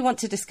 If you want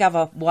to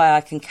discover why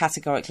I can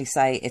categorically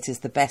say it is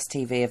the best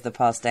TV of the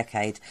past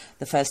decade,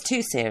 the first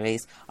 2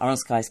 series are on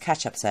Sky's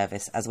catch-up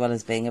service, as well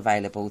as being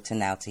available to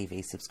Now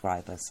TV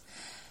subscribers.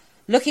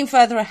 Looking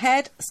further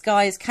ahead,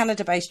 Sky's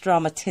Canada-based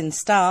drama Tin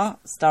Star,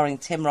 starring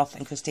Tim Roth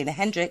and Christina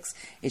Hendricks,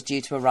 is due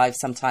to arrive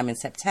sometime in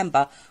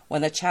September,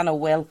 when the channel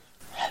will,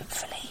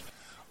 hopefully,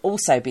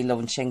 also be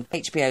launching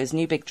HBO's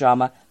new big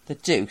drama, The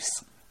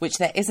Deuce, which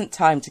there isn't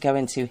time to go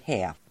into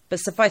here. But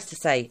suffice to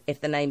say,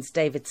 if the names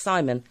David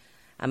Simon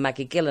and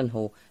Maggie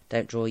Gyllenhaal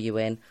don't draw you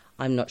in,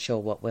 I'm not sure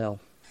what will.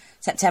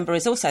 September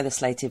is also the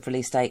slated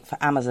release date for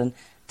Amazon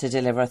to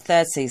deliver a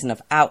 3rd season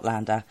of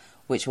Outlander,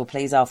 which will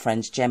please our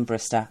friends Jen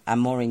Brister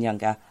and Maureen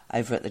Younger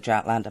over at the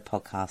Droughtlander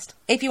podcast.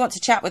 If you want to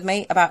chat with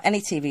me about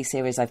any TV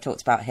series I've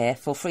talked about here,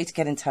 feel free to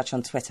get in touch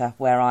on Twitter,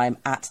 where I'm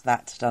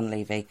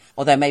 @ThatDunleavy,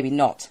 although maybe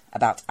not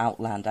about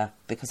Outlander,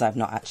 because I've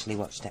not actually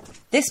watched it.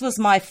 This was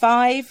my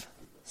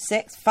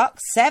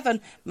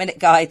 7-minute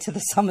guide to the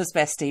summer's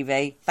best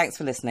TV. Thanks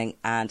for listening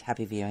and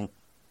happy viewing.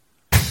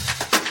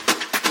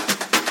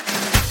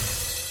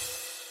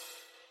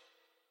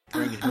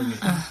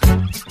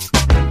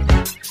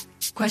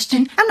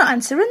 Question? I'm not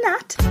answering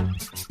that.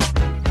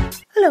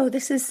 Hello,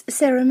 this is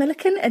Sarah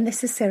Millican and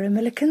this is Sarah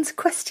Millican's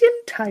question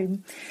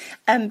time.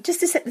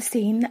 Just to set the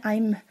scene,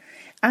 I'm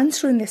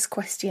answering this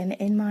question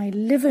in my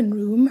living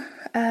room,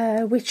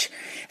 which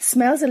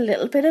smells a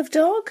little bit of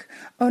dog,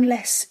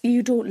 unless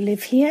you don't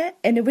live here,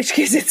 in which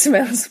case it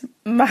smells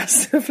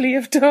massively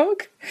of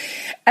dog.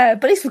 But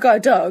at least we've got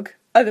a dog,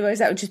 otherwise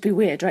that would just be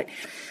weird, right?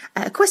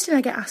 A question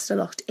I get asked a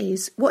lot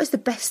is, what is the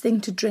best thing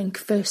to drink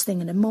first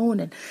thing in the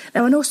morning?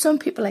 Now, I know some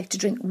people like to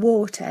drink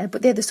water,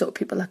 but they're the sort of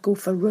people that go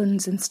for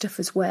runs and stuff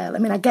as well. I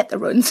mean, I get the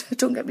runs,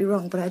 don't get me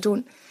wrong, but I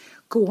don't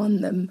go on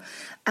them.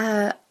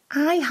 I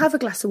have a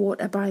glass of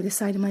water by the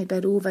side of my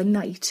bed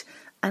overnight,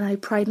 and I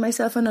pride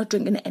myself on not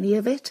drinking any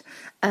of it.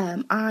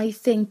 I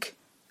think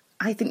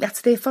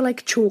that's there for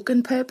like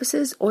choking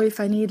purposes, or if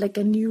I need like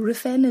a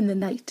Nurofen in the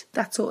night,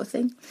 that sort of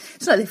thing.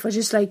 It's not there for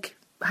just like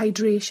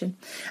hydration.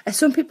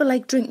 Some people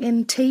like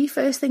drinking tea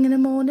first thing in the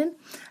morning.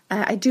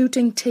 I do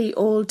drink tea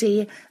all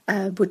day,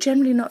 but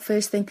generally not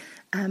first thing.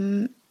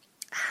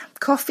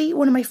 Coffee.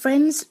 One of my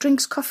friends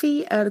drinks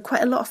coffee,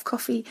 quite a lot of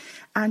coffee,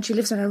 and she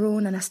lives on her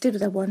own, and I stayed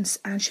with her once,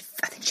 and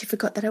I think she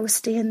forgot that I was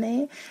staying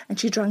there, and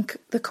she drank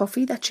the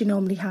coffee that she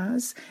normally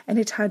has, and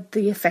it had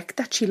the effect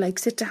that she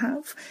likes it to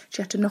have.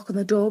 She had to knock on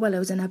the door while I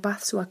was in her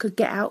bath so I could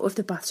get out of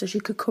the bath so she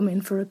could come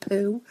in for a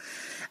poo.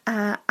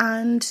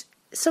 And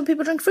some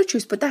people drink fruit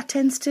juice, but that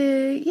tends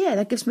to,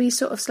 that gives me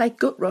sort of slight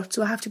gut rot,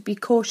 so I have to be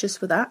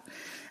cautious with that.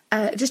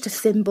 Just a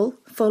thimble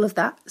full of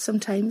that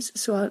sometimes,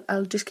 so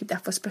I'll just keep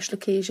that for special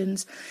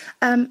occasions.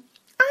 I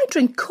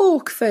drink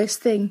Coke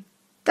first thing.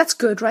 That's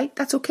good, right?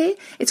 That's okay.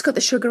 It's got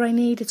the sugar I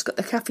need, it's got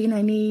the caffeine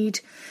I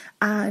need,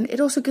 and it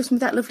also gives me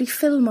that lovely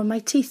film on my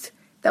teeth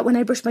that when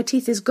I brush my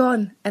teeth is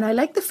gone, and I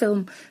like the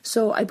film,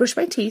 so I brush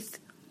my teeth,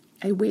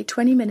 I wait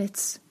 20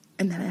 minutes,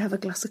 and then I have a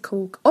glass of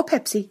Coke, or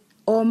Pepsi,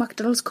 or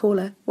McDonald's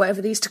Cola,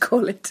 whatever they used to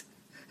call it.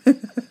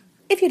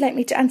 If you'd like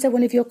me to answer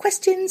one of your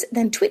questions,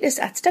 then tweet us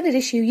at Standard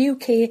Issue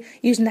UK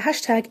using the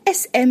hashtag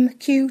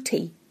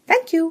SMQT.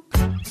 Thank you.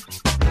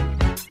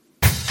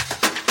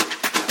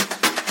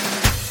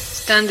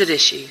 Standard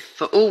Issue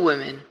for all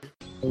women.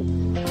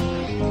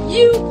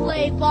 You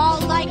play ball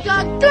like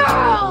a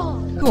girl!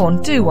 Go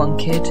on, do one,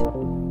 kid.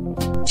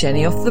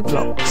 Jenny Off the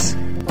Blocks.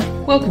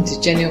 Welcome to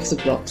Jenny Off the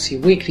Blocks,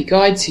 your weekly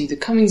guide to the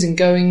comings and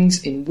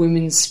goings in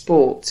women's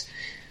sport.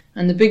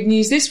 And the big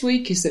news this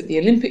week is that the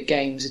Olympic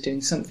Games are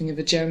doing something of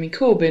a Jeremy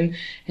Corbyn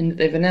in that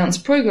they've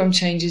announced programme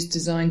changes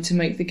designed to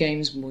make the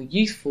Games more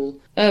youthful,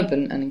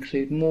 urban and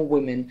include more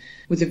women,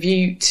 with a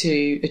view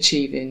to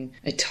achieving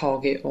a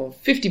target of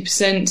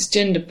 50%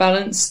 gender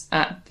balance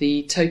at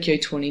the Tokyo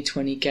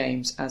 2020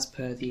 Games as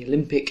per the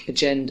Olympic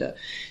agenda.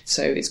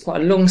 So it's quite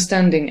a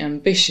long-standing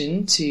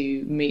ambition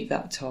to meet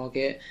that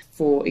target.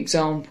 For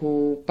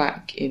example,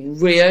 back in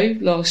Rio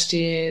last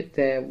year,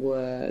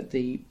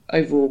 the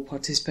overall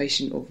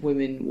participation of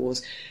women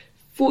was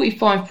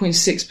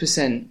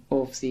 45.6%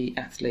 of the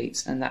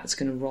athletes, and that's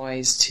going to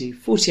rise to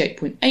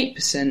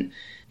 48.8%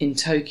 in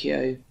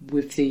Tokyo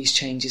with these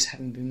changes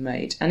having been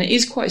made. And it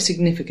is quite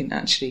significant,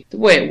 actually. The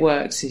way it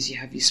works is you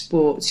have your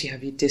sports, you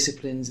have your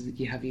disciplines,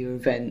 you have your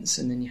events,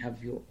 and then you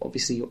have your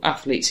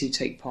athletes who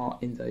take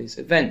part in those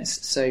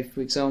events. So,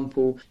 for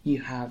example,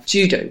 you have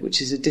judo,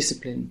 which is a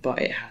discipline,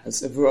 but it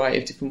has a variety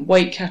of different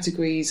weight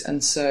categories,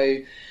 and so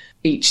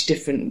each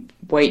different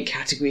weight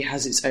category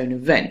has its own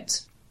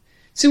event.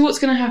 So what's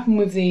going to happen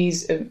with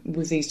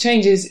these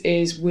changes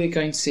is we're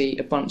going to see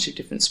a bunch of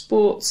different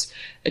sports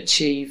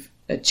achieve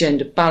a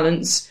gender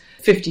balance,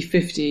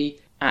 50-50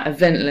 at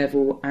event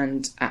level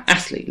and at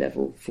athlete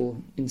level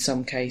in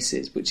some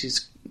cases, which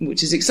is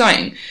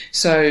exciting.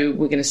 So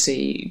we're going to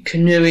see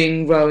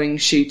canoeing, rowing,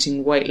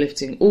 shooting,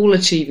 weightlifting all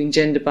achieving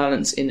gender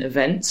balance in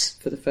events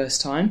for the first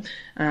time,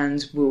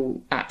 and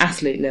we'll at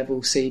athlete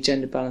level see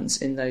gender balance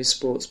in those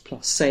sports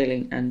plus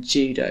sailing and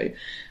judo.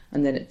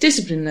 And then at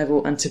discipline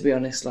level, and to be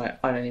honest, I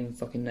don't even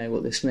fucking know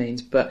what this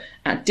means, but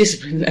at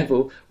discipline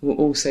level, we'll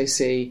also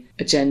see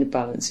a gender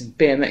balance in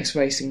BMX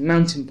racing,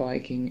 mountain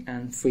biking,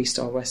 and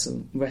freestyle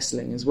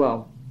wrestling as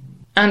well.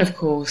 And of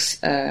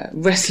course,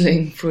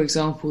 wrestling, for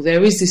example,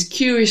 there is this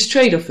curious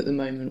trade-off at the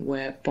moment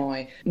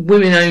whereby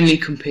women only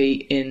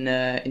compete in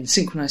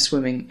synchronised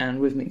swimming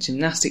and rhythmic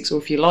gymnastics, or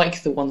if you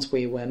like, the ones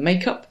where you wear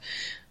makeup,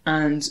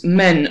 and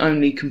men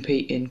only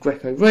compete in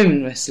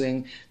Greco-Roman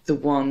wrestling, the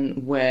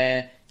one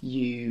where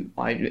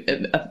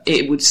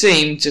it would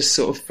seem, just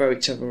sort of throw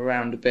each other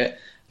around a bit.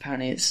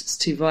 Apparently it's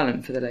too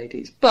violent for the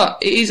ladies. But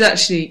it is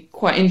actually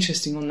quite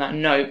interesting on that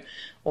note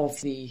of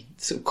the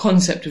sort of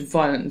concept of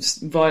violent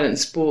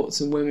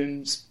sports and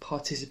women's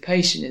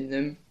participation in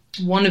them.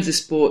 One of the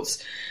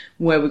sports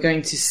where we're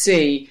going to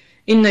see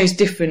in those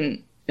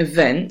different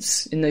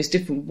events, in those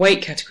different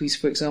weight categories,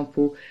 for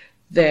example,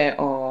 there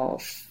are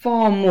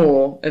far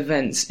more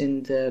events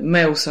in the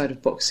male side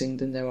of boxing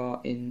than there are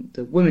in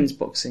the women's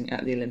boxing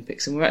at the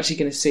Olympics. And we're actually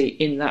going to see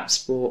in that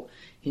sport,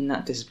 in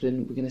that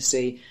discipline, we're going to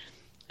see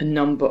a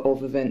number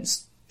of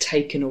events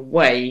taken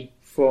away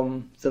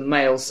from the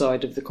male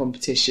side of the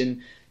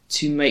competition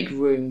to make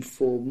room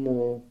for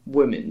more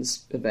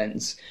women's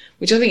events,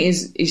 which I think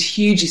is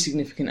hugely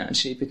significant,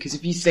 actually, because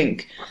if you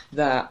think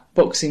that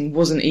boxing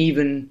wasn't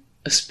even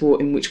a sport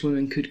in which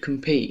women could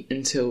compete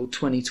until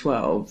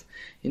 2012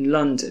 in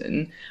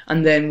London,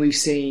 and then we've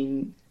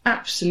seen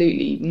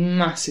absolutely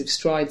massive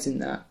strides in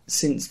that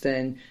since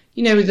then,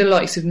 you know, with the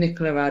likes of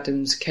Nicola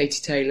Adams,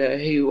 Katie Taylor,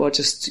 who are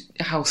just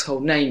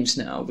household names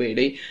now,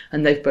 really,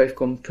 and they've both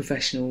gone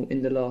professional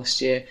in the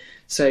last year,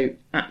 so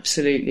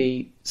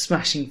absolutely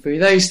smashing through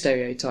those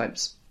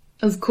stereotypes.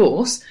 Of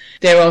course,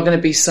 there are going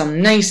to be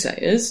some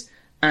naysayers,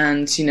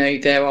 and, you know,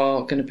 there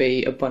are going to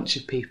be a bunch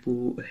of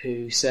people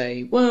who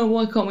say, well,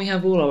 why can't we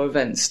have all our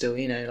events still?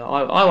 You know,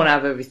 like, I want to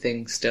have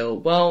everything still.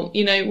 Well,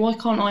 you know, why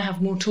can't I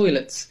have more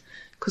toilets?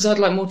 Because I'd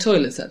like more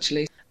toilets,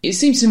 actually. It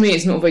seems to me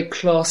it's not a very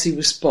classy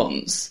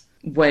response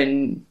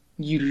when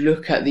you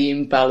look at the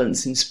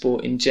imbalance in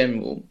sport in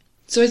general.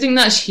 So I think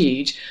that's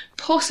huge.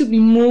 Possibly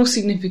more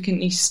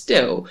significantly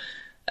still,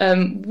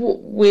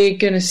 what we're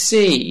going to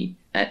see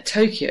at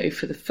Tokyo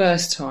for the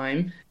first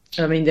time,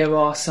 I mean, there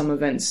are some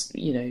events,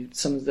 you know,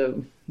 some of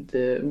the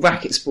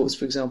racket sports,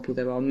 for example,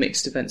 there are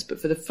mixed events.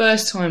 But for the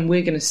first time,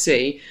 we're going to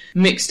see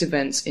mixed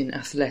events in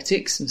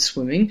athletics and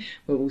swimming,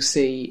 where we'll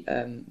see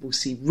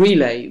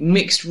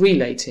mixed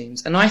relay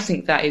teams. And I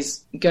think that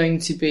is going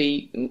to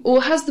be,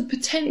 or has the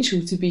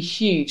potential to be,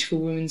 huge for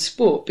women's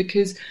sport,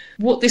 because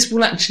what this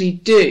will actually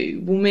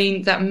do will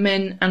mean that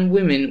men and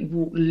women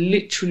will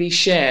literally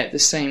share the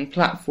same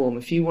platform.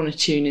 If you want to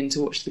tune in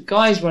to watch the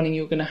guys running,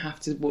 you're going to have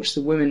to watch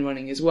the women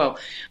running as well.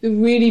 The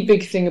really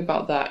big thing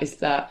about that is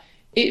that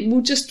it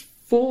will just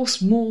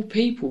force more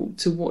people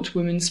to watch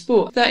women's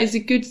sport. That is a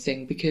good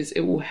thing, because it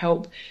will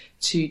help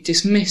to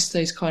dismiss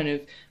those kind of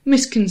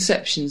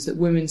misconceptions that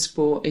women's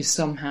sport is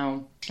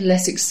somehow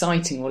less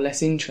exciting or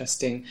less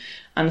interesting.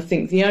 And I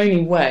think the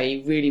only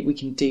way really we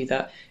can do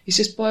that is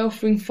just by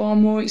offering far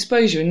more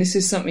exposure. And this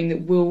is something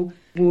that will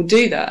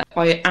do that.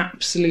 I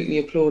absolutely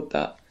applaud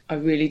that. I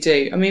really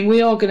do. I mean,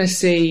 we are going to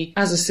see,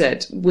 as I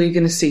said, we're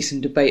going to see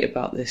some debate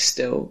about this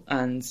still,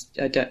 and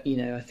I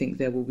think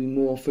there will be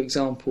more. For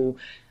example,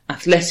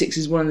 athletics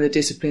is one of the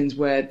disciplines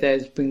where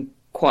there's been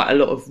quite a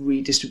lot of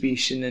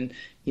redistribution, and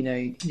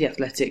the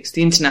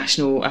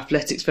International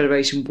Athletics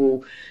Federation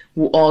will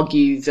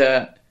argue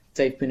that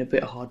they've been a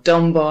bit hard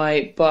done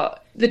by, but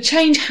the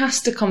change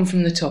has to come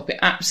from the top. It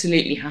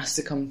absolutely has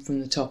to come from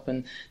the top,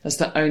 and that's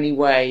the only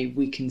way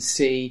we can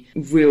see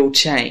real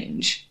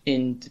change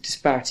in the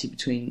disparity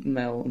between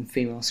male and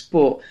female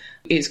sport.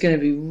 It's going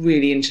to be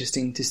really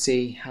interesting to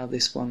see how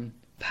this one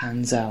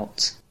pans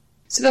out.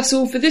 So that's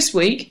all for this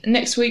week.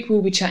 Next week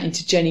we'll be chatting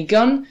to Jenny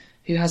Gunn,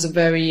 who has a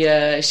very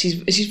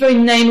she's very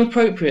name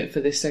appropriate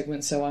for this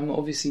segment, so I'm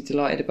obviously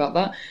delighted about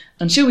that.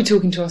 And she'll be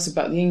talking to us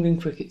about the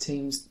England cricket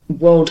team's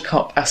World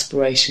Cup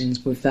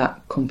aspirations, with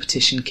that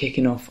competition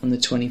kicking off on the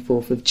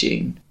 24th of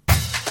June.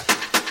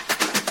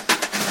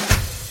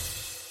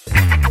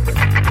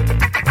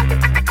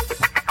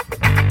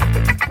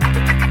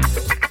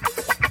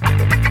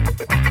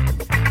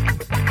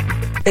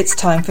 It's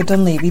time for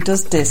Dunleavy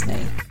Does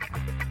Disney.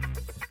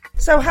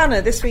 So,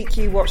 Hannah, this week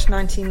you watched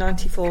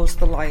 1994's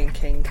The Lion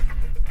King.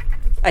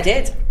 I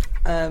did.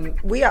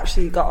 We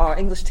actually got our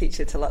English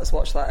teacher to let us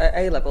watch that at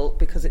A-level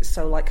because it's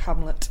so like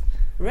Hamlet.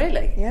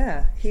 Really?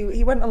 Yeah,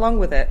 he went along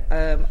with it.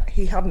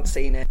 He hadn't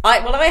seen it. I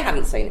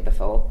hadn't seen it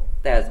before.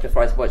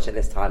 Before I watched it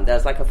this time, there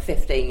was like a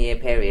 15-year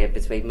period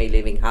between me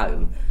leaving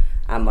home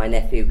and my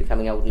nephew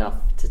becoming old enough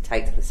to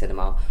take to the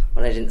cinema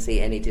when I didn't see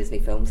any Disney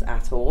films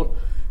at all.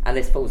 And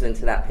this falls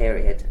into that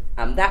period.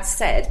 That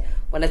said,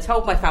 when I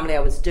told my family I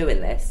was doing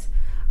this,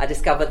 I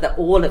discovered that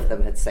all of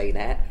them had seen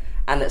it,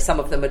 and that some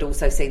of them had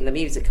also seen the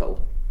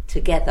musical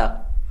together,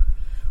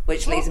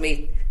 which leads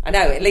me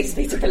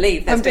to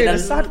believe I'm doing a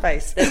sad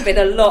face. There's been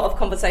a lot of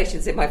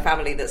conversations in my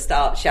family that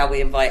start, shall we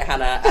invite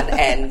Hannah, and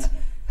end,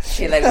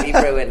 she'll only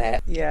ruin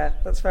it. Yeah,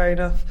 that's fair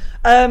enough.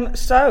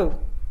 So,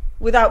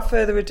 without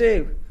further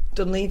ado,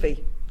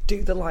 Dunleavy,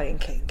 do The Lion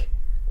King.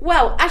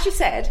 Well, as you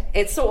said,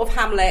 it's sort of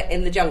Hamlet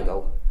in the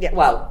jungle. Yeah.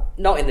 Well,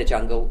 not in the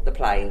jungle, the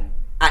plain.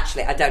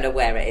 Actually, I don't know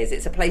where it is.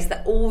 It's a place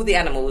that all the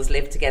animals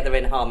live together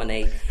in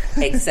harmony,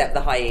 except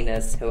the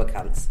hyenas, who are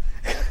cunts,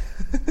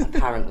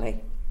 apparently.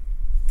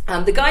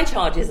 The guy in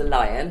charge is a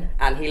lion,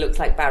 and he looks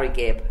like Barry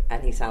Gibb,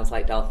 and he sounds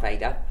like Darth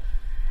Vader.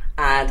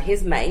 And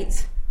his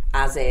mate,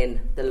 as in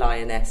the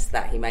lioness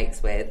that he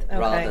mates with,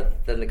 rather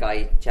than the guy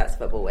he chats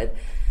football with,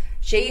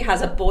 she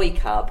has a boy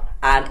cub,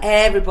 and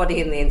everybody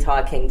in the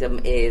entire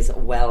kingdom is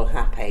well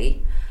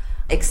happy,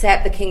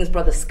 except the king's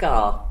brother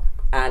Scar.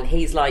 And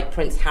he's like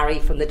Prince Harry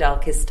from the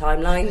Darkest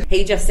Timeline.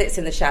 He just sits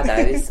in the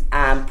shadows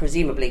and,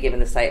 presumably given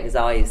the state of his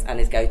eyes and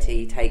his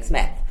goatee, takes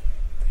meth.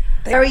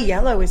 Very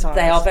yellow, his eyes.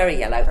 They are very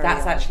yellow.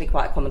 That's actually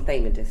quite a common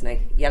theme in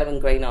Disney. Yellow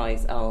and green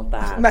eyes are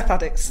bad. Meth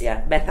addicts.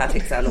 Yeah, meth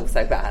addicts are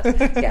also bad.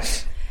 Yeah.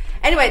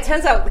 Anyway, it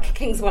turns out the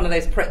king's one of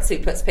those pricks who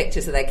puts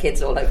pictures of their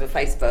kids all over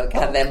Facebook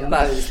and then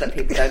moans that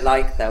people don't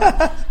like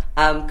them.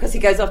 Because he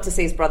goes off to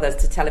see his brothers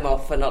to tell him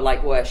off for not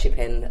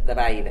worshipping the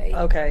baby.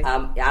 Okay.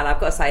 And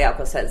I've got to say, I've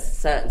got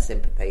certain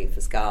sympathy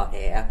for Scar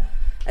here,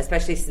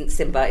 especially since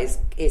Simba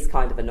is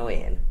kind of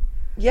annoying.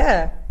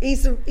 Yeah,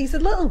 he's a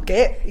little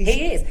git.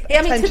 He is.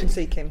 Attention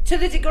seeking. To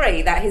the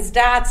degree that his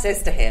dad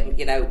says to him,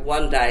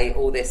 one day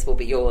all this will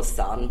be yours,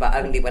 son, but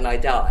only when I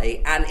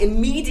die. And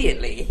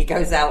immediately he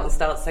goes out and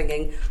starts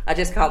singing, I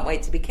just can't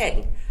wait to be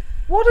king.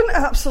 What an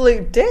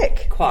absolute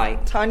dick.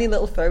 Quite. Tiny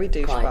little furry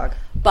douchebag.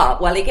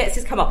 But, he gets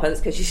his comeuppance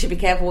because you should be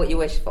careful what you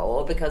wish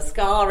for, because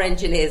Scar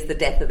engineers the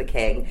death of the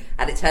king,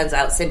 and it turns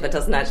out Simba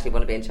doesn't actually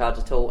want to be in charge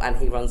at all, and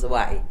he runs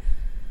away.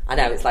 I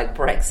know, it's like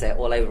Brexit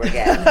all over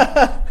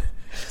again.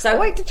 So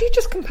wait, did you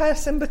just compare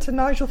Simba to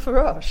Nigel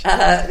Farage?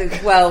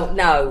 Well,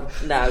 no.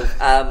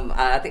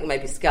 I think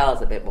maybe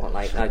Scar's a bit more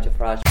like Nigel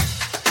Farage.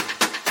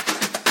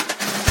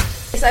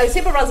 So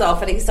Simba runs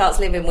off and he starts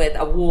living with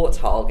a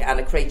warthog and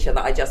a creature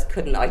that I just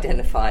couldn't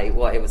identify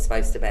what it was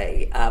supposed to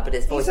be. But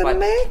it's voiced by... It's a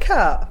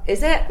meerkat.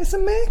 Is it? It's a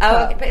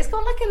meerkat. Oh, but it's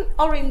got like an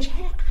orange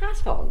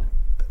hat on.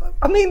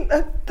 I mean,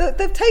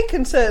 they've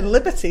taken certain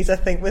liberties, I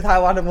think, with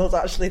how animals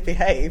actually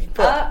behave.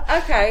 But...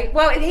 okay.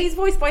 Well, he's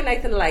voiced by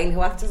Nathan Lane,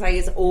 who I have to say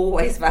is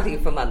always value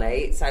for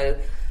money. So,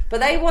 but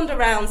they wander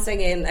around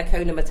singing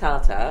Hakuna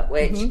Matata,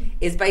 which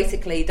is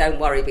basically "Don't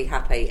worry, be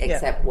happy,"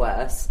 except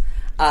worse.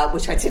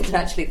 Which I didn't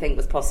actually think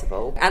was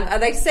possible.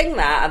 And they sing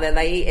that, and then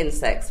they eat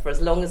insects for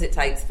as long as it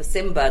takes for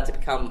Simba to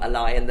become a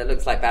lion that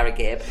looks like Barry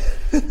Gibb,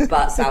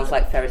 but sounds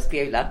like Ferris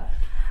Bueller.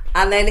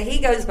 And then he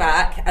goes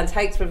back and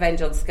takes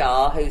revenge on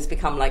Scar, who's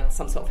become like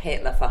some sort of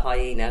Hitler for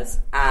hyenas,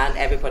 and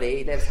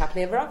everybody lives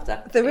happily ever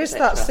after. There is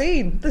that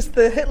scene. There's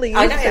the Hitler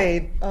Youth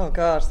scene. Oh,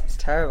 God, it's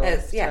terrible.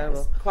 It's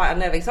terrible. It's quite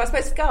unnerving. So I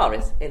suppose Scar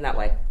is, in that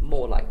way,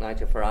 more like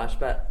Nigel Farage,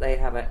 but there you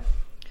have it.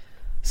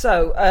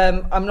 So,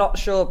 I'm not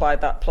sure by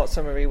that plot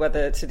summary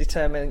whether to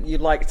determine you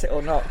liked it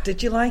or not.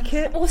 Did you like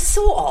it? Well,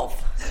 sort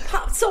of.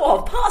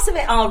 Parts of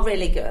it are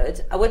really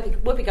good.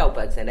 Whoopi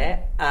Goldberg's in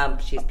it.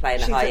 She's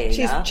playing a hyena.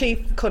 She's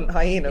chief cunt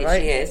hyena,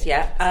 right? She is,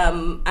 yeah.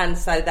 And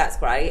so that's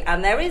great.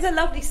 And there is a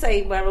lovely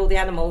scene where all the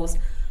animals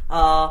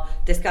are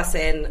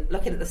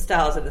looking at the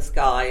stars in the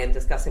sky and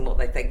discussing what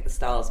they think the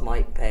stars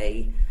might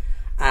be.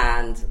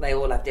 And they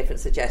all have different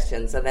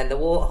suggestions. And then the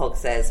warthog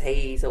says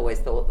he's always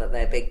thought that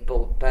they're big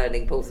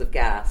burning balls of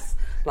gas,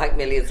 like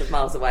millions of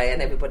miles away,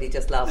 and everybody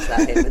just laughs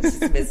at him and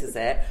dismisses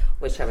it,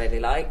 which I really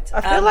liked. I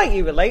feel like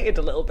you related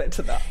a little bit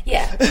to that.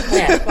 Yeah.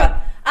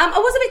 But, I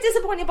was a bit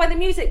disappointed by the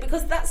music,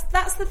 because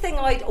that's the thing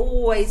I'd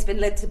always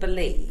been led to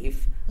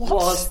believe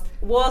was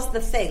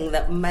the thing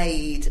that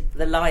made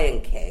The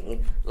Lion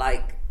King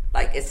like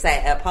it's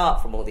set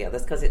apart from all the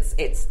others, because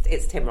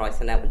it's Tim Rice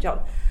and Elton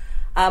John.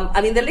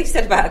 I mean, the least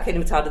said about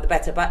Hakuna Matata, the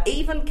better. But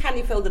even Can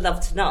You Feel the Love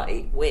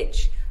Tonight,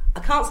 which I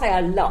can't say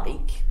I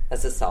like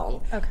as a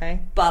song. Okay.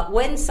 But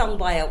when sung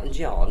by Elton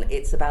John,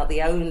 it's about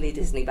the only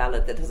Disney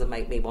ballad that doesn't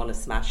make me want to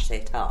smash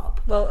it up.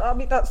 Well, I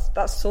mean,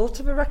 that's sort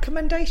of a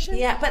recommendation.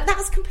 Yeah, but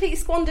that's completely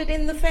squandered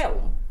in the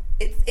film.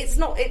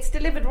 It's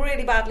delivered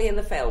really badly in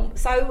the film.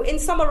 So, in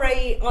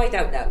summary, I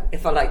don't know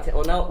if I liked it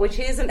or not, which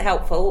isn't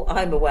helpful,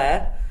 I'm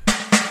aware.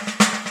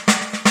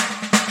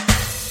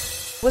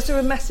 Was there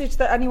a message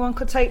that anyone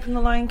could take from The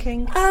Lion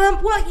King?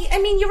 Well, I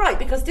mean, you're right,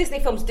 because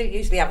Disney films do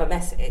usually have a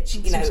message.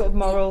 Some sort of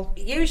moral.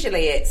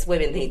 Usually it's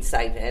women need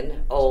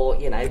saving, or,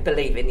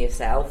 believe in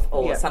yourself,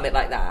 or something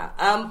like that.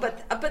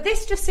 But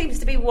this just seems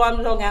to be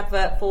one long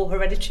advert for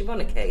Hereditary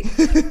Monarchy,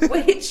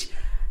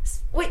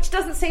 which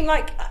doesn't seem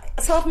like...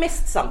 So I've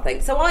missed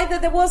something. So either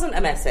there wasn't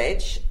a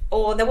message,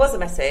 or there was a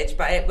message,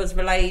 but it was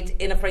relayed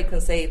in a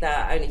frequency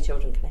that only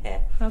children can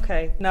hear.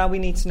 Okay, now we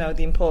need to know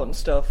the important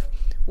stuff.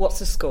 What's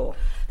the score?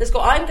 The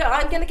score, I'm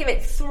going to give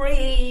it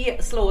 3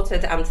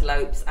 slaughtered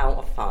antelopes out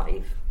of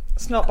 5.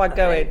 It's not bad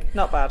going.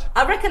 Not bad.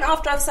 I reckon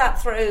after I've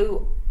sat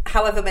through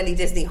however many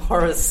Disney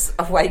horrors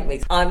await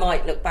me, I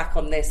might look back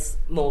on this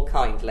more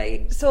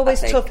kindly. It's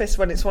always toughest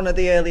when it's one of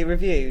the early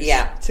reviews.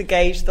 Yeah. To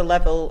gauge the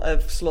level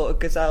of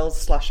slaughtered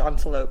gazelles /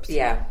 antelopes.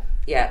 Yeah.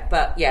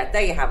 But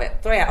there you have it.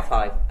 3 out of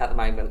 5 at the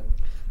moment.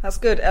 That's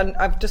good, and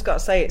I've just got to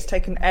say, it's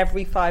taken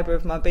every fibre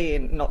of my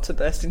being not to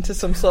burst into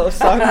some sort of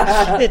song.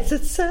 It's a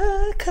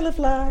circle of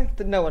life.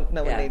 But no one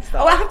needs that.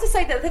 Oh, I have to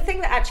say that the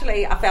thing that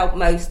actually I felt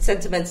most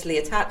sentimentally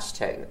attached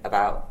to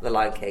about The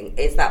Lion King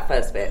is that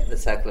first bit, the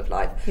circle of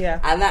life. Yeah.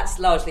 And that's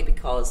largely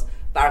because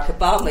Barack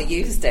Obama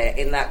used it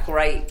in that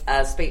great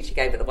speech he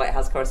gave at the White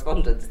House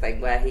Correspondents'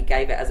 thing, where he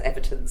gave it as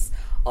evidence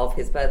of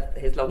his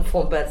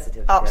long-form birth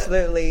certificate.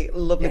 Absolutely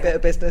lovely bit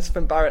of business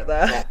from Barrett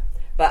there. Yeah.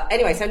 But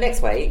anyway, so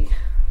next week...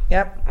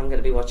 Yep. I'm going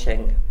to be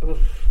watching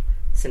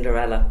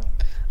Cinderella.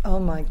 Oh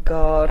my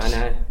God. I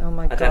know. Oh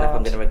my God. I don't know if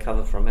I'm going to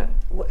recover from it.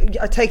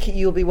 I take it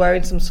you'll be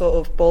wearing some sort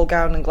of ball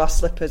gown and glass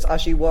slippers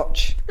as you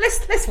watch.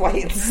 Let's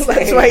wait and see.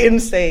 Let's wait and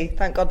see.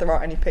 Thank God there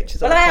aren't any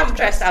pictures of it. Well, I am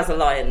dressed as a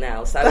lion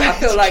now, so I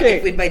feel like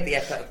if we'd made the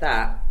effort of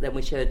that, then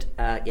we should,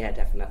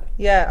 definitely.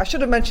 Yeah, I should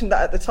have mentioned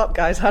that at the top,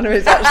 guys. Hannah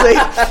is actually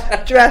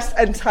dressed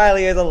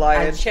entirely as a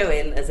lion. And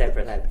chewing as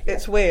everything.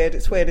 It's weird.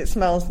 It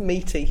smells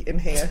meaty in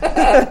here.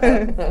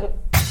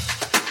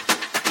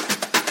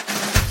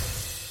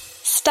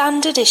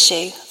 Standard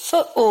issue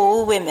for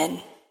all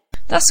women.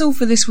 That's all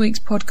for this week's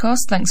podcast.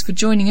 Thanks for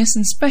joining us,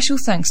 and special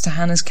thanks to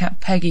Hannah's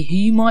cat Peggy, who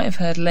you might have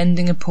heard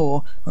lending a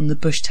paw on the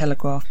Bush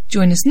Telegraph.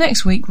 Join us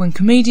next week when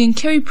comedian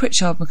Kerry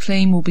Pritchard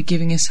McLean will be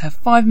giving us her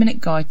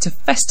 5-minute guide to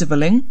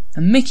festivaling,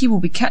 and Mickey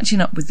will be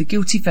catching up with the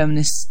guilty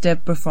feminist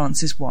Deborah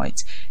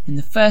Frances-White in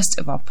the first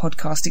of our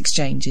podcast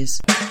exchanges.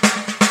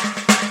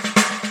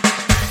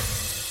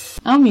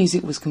 Our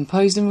music was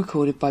composed and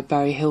recorded by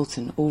Barry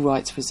Hilton, all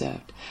rights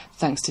reserved.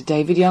 Thanks to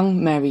David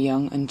Young, Mary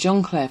Young and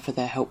John Clare for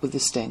their help with the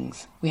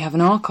stings. We have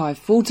an archive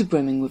full to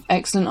brimming with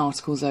excellent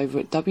articles over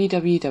at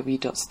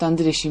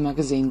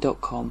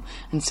www.standardissuemagazine.com,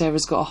 and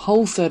Sarah's got a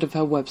whole third of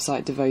her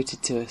website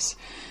devoted to us.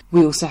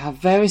 We also have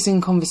various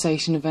In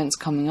Conversation events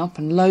coming up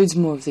and loads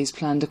more of these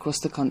planned across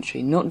the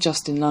country, not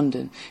just in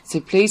London, so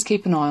please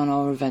keep an eye on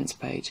our events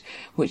page,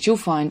 which you'll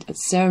find at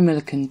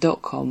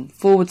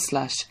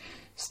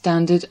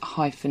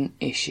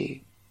sarahmillican.com/standard-issue.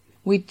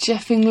 We'd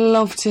jeffing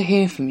love to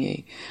hear from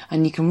you,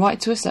 and you can write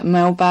to us at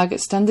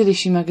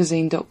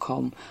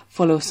mailbag@standardissuemagazine.com,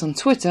 follow us on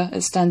Twitter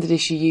at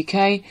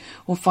standardissueuk,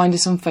 or find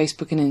us on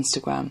Facebook and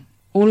Instagram.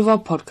 All of our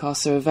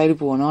podcasts are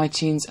available on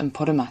iTunes and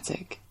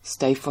Podomatic.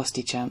 Stay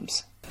frosty,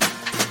 champs.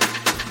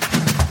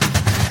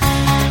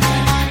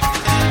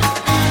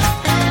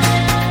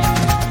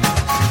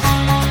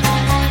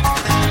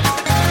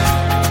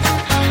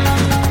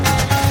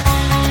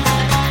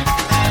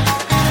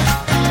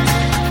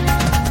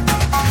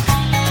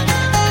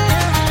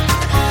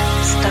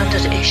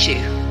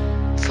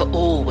 For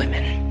all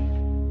women.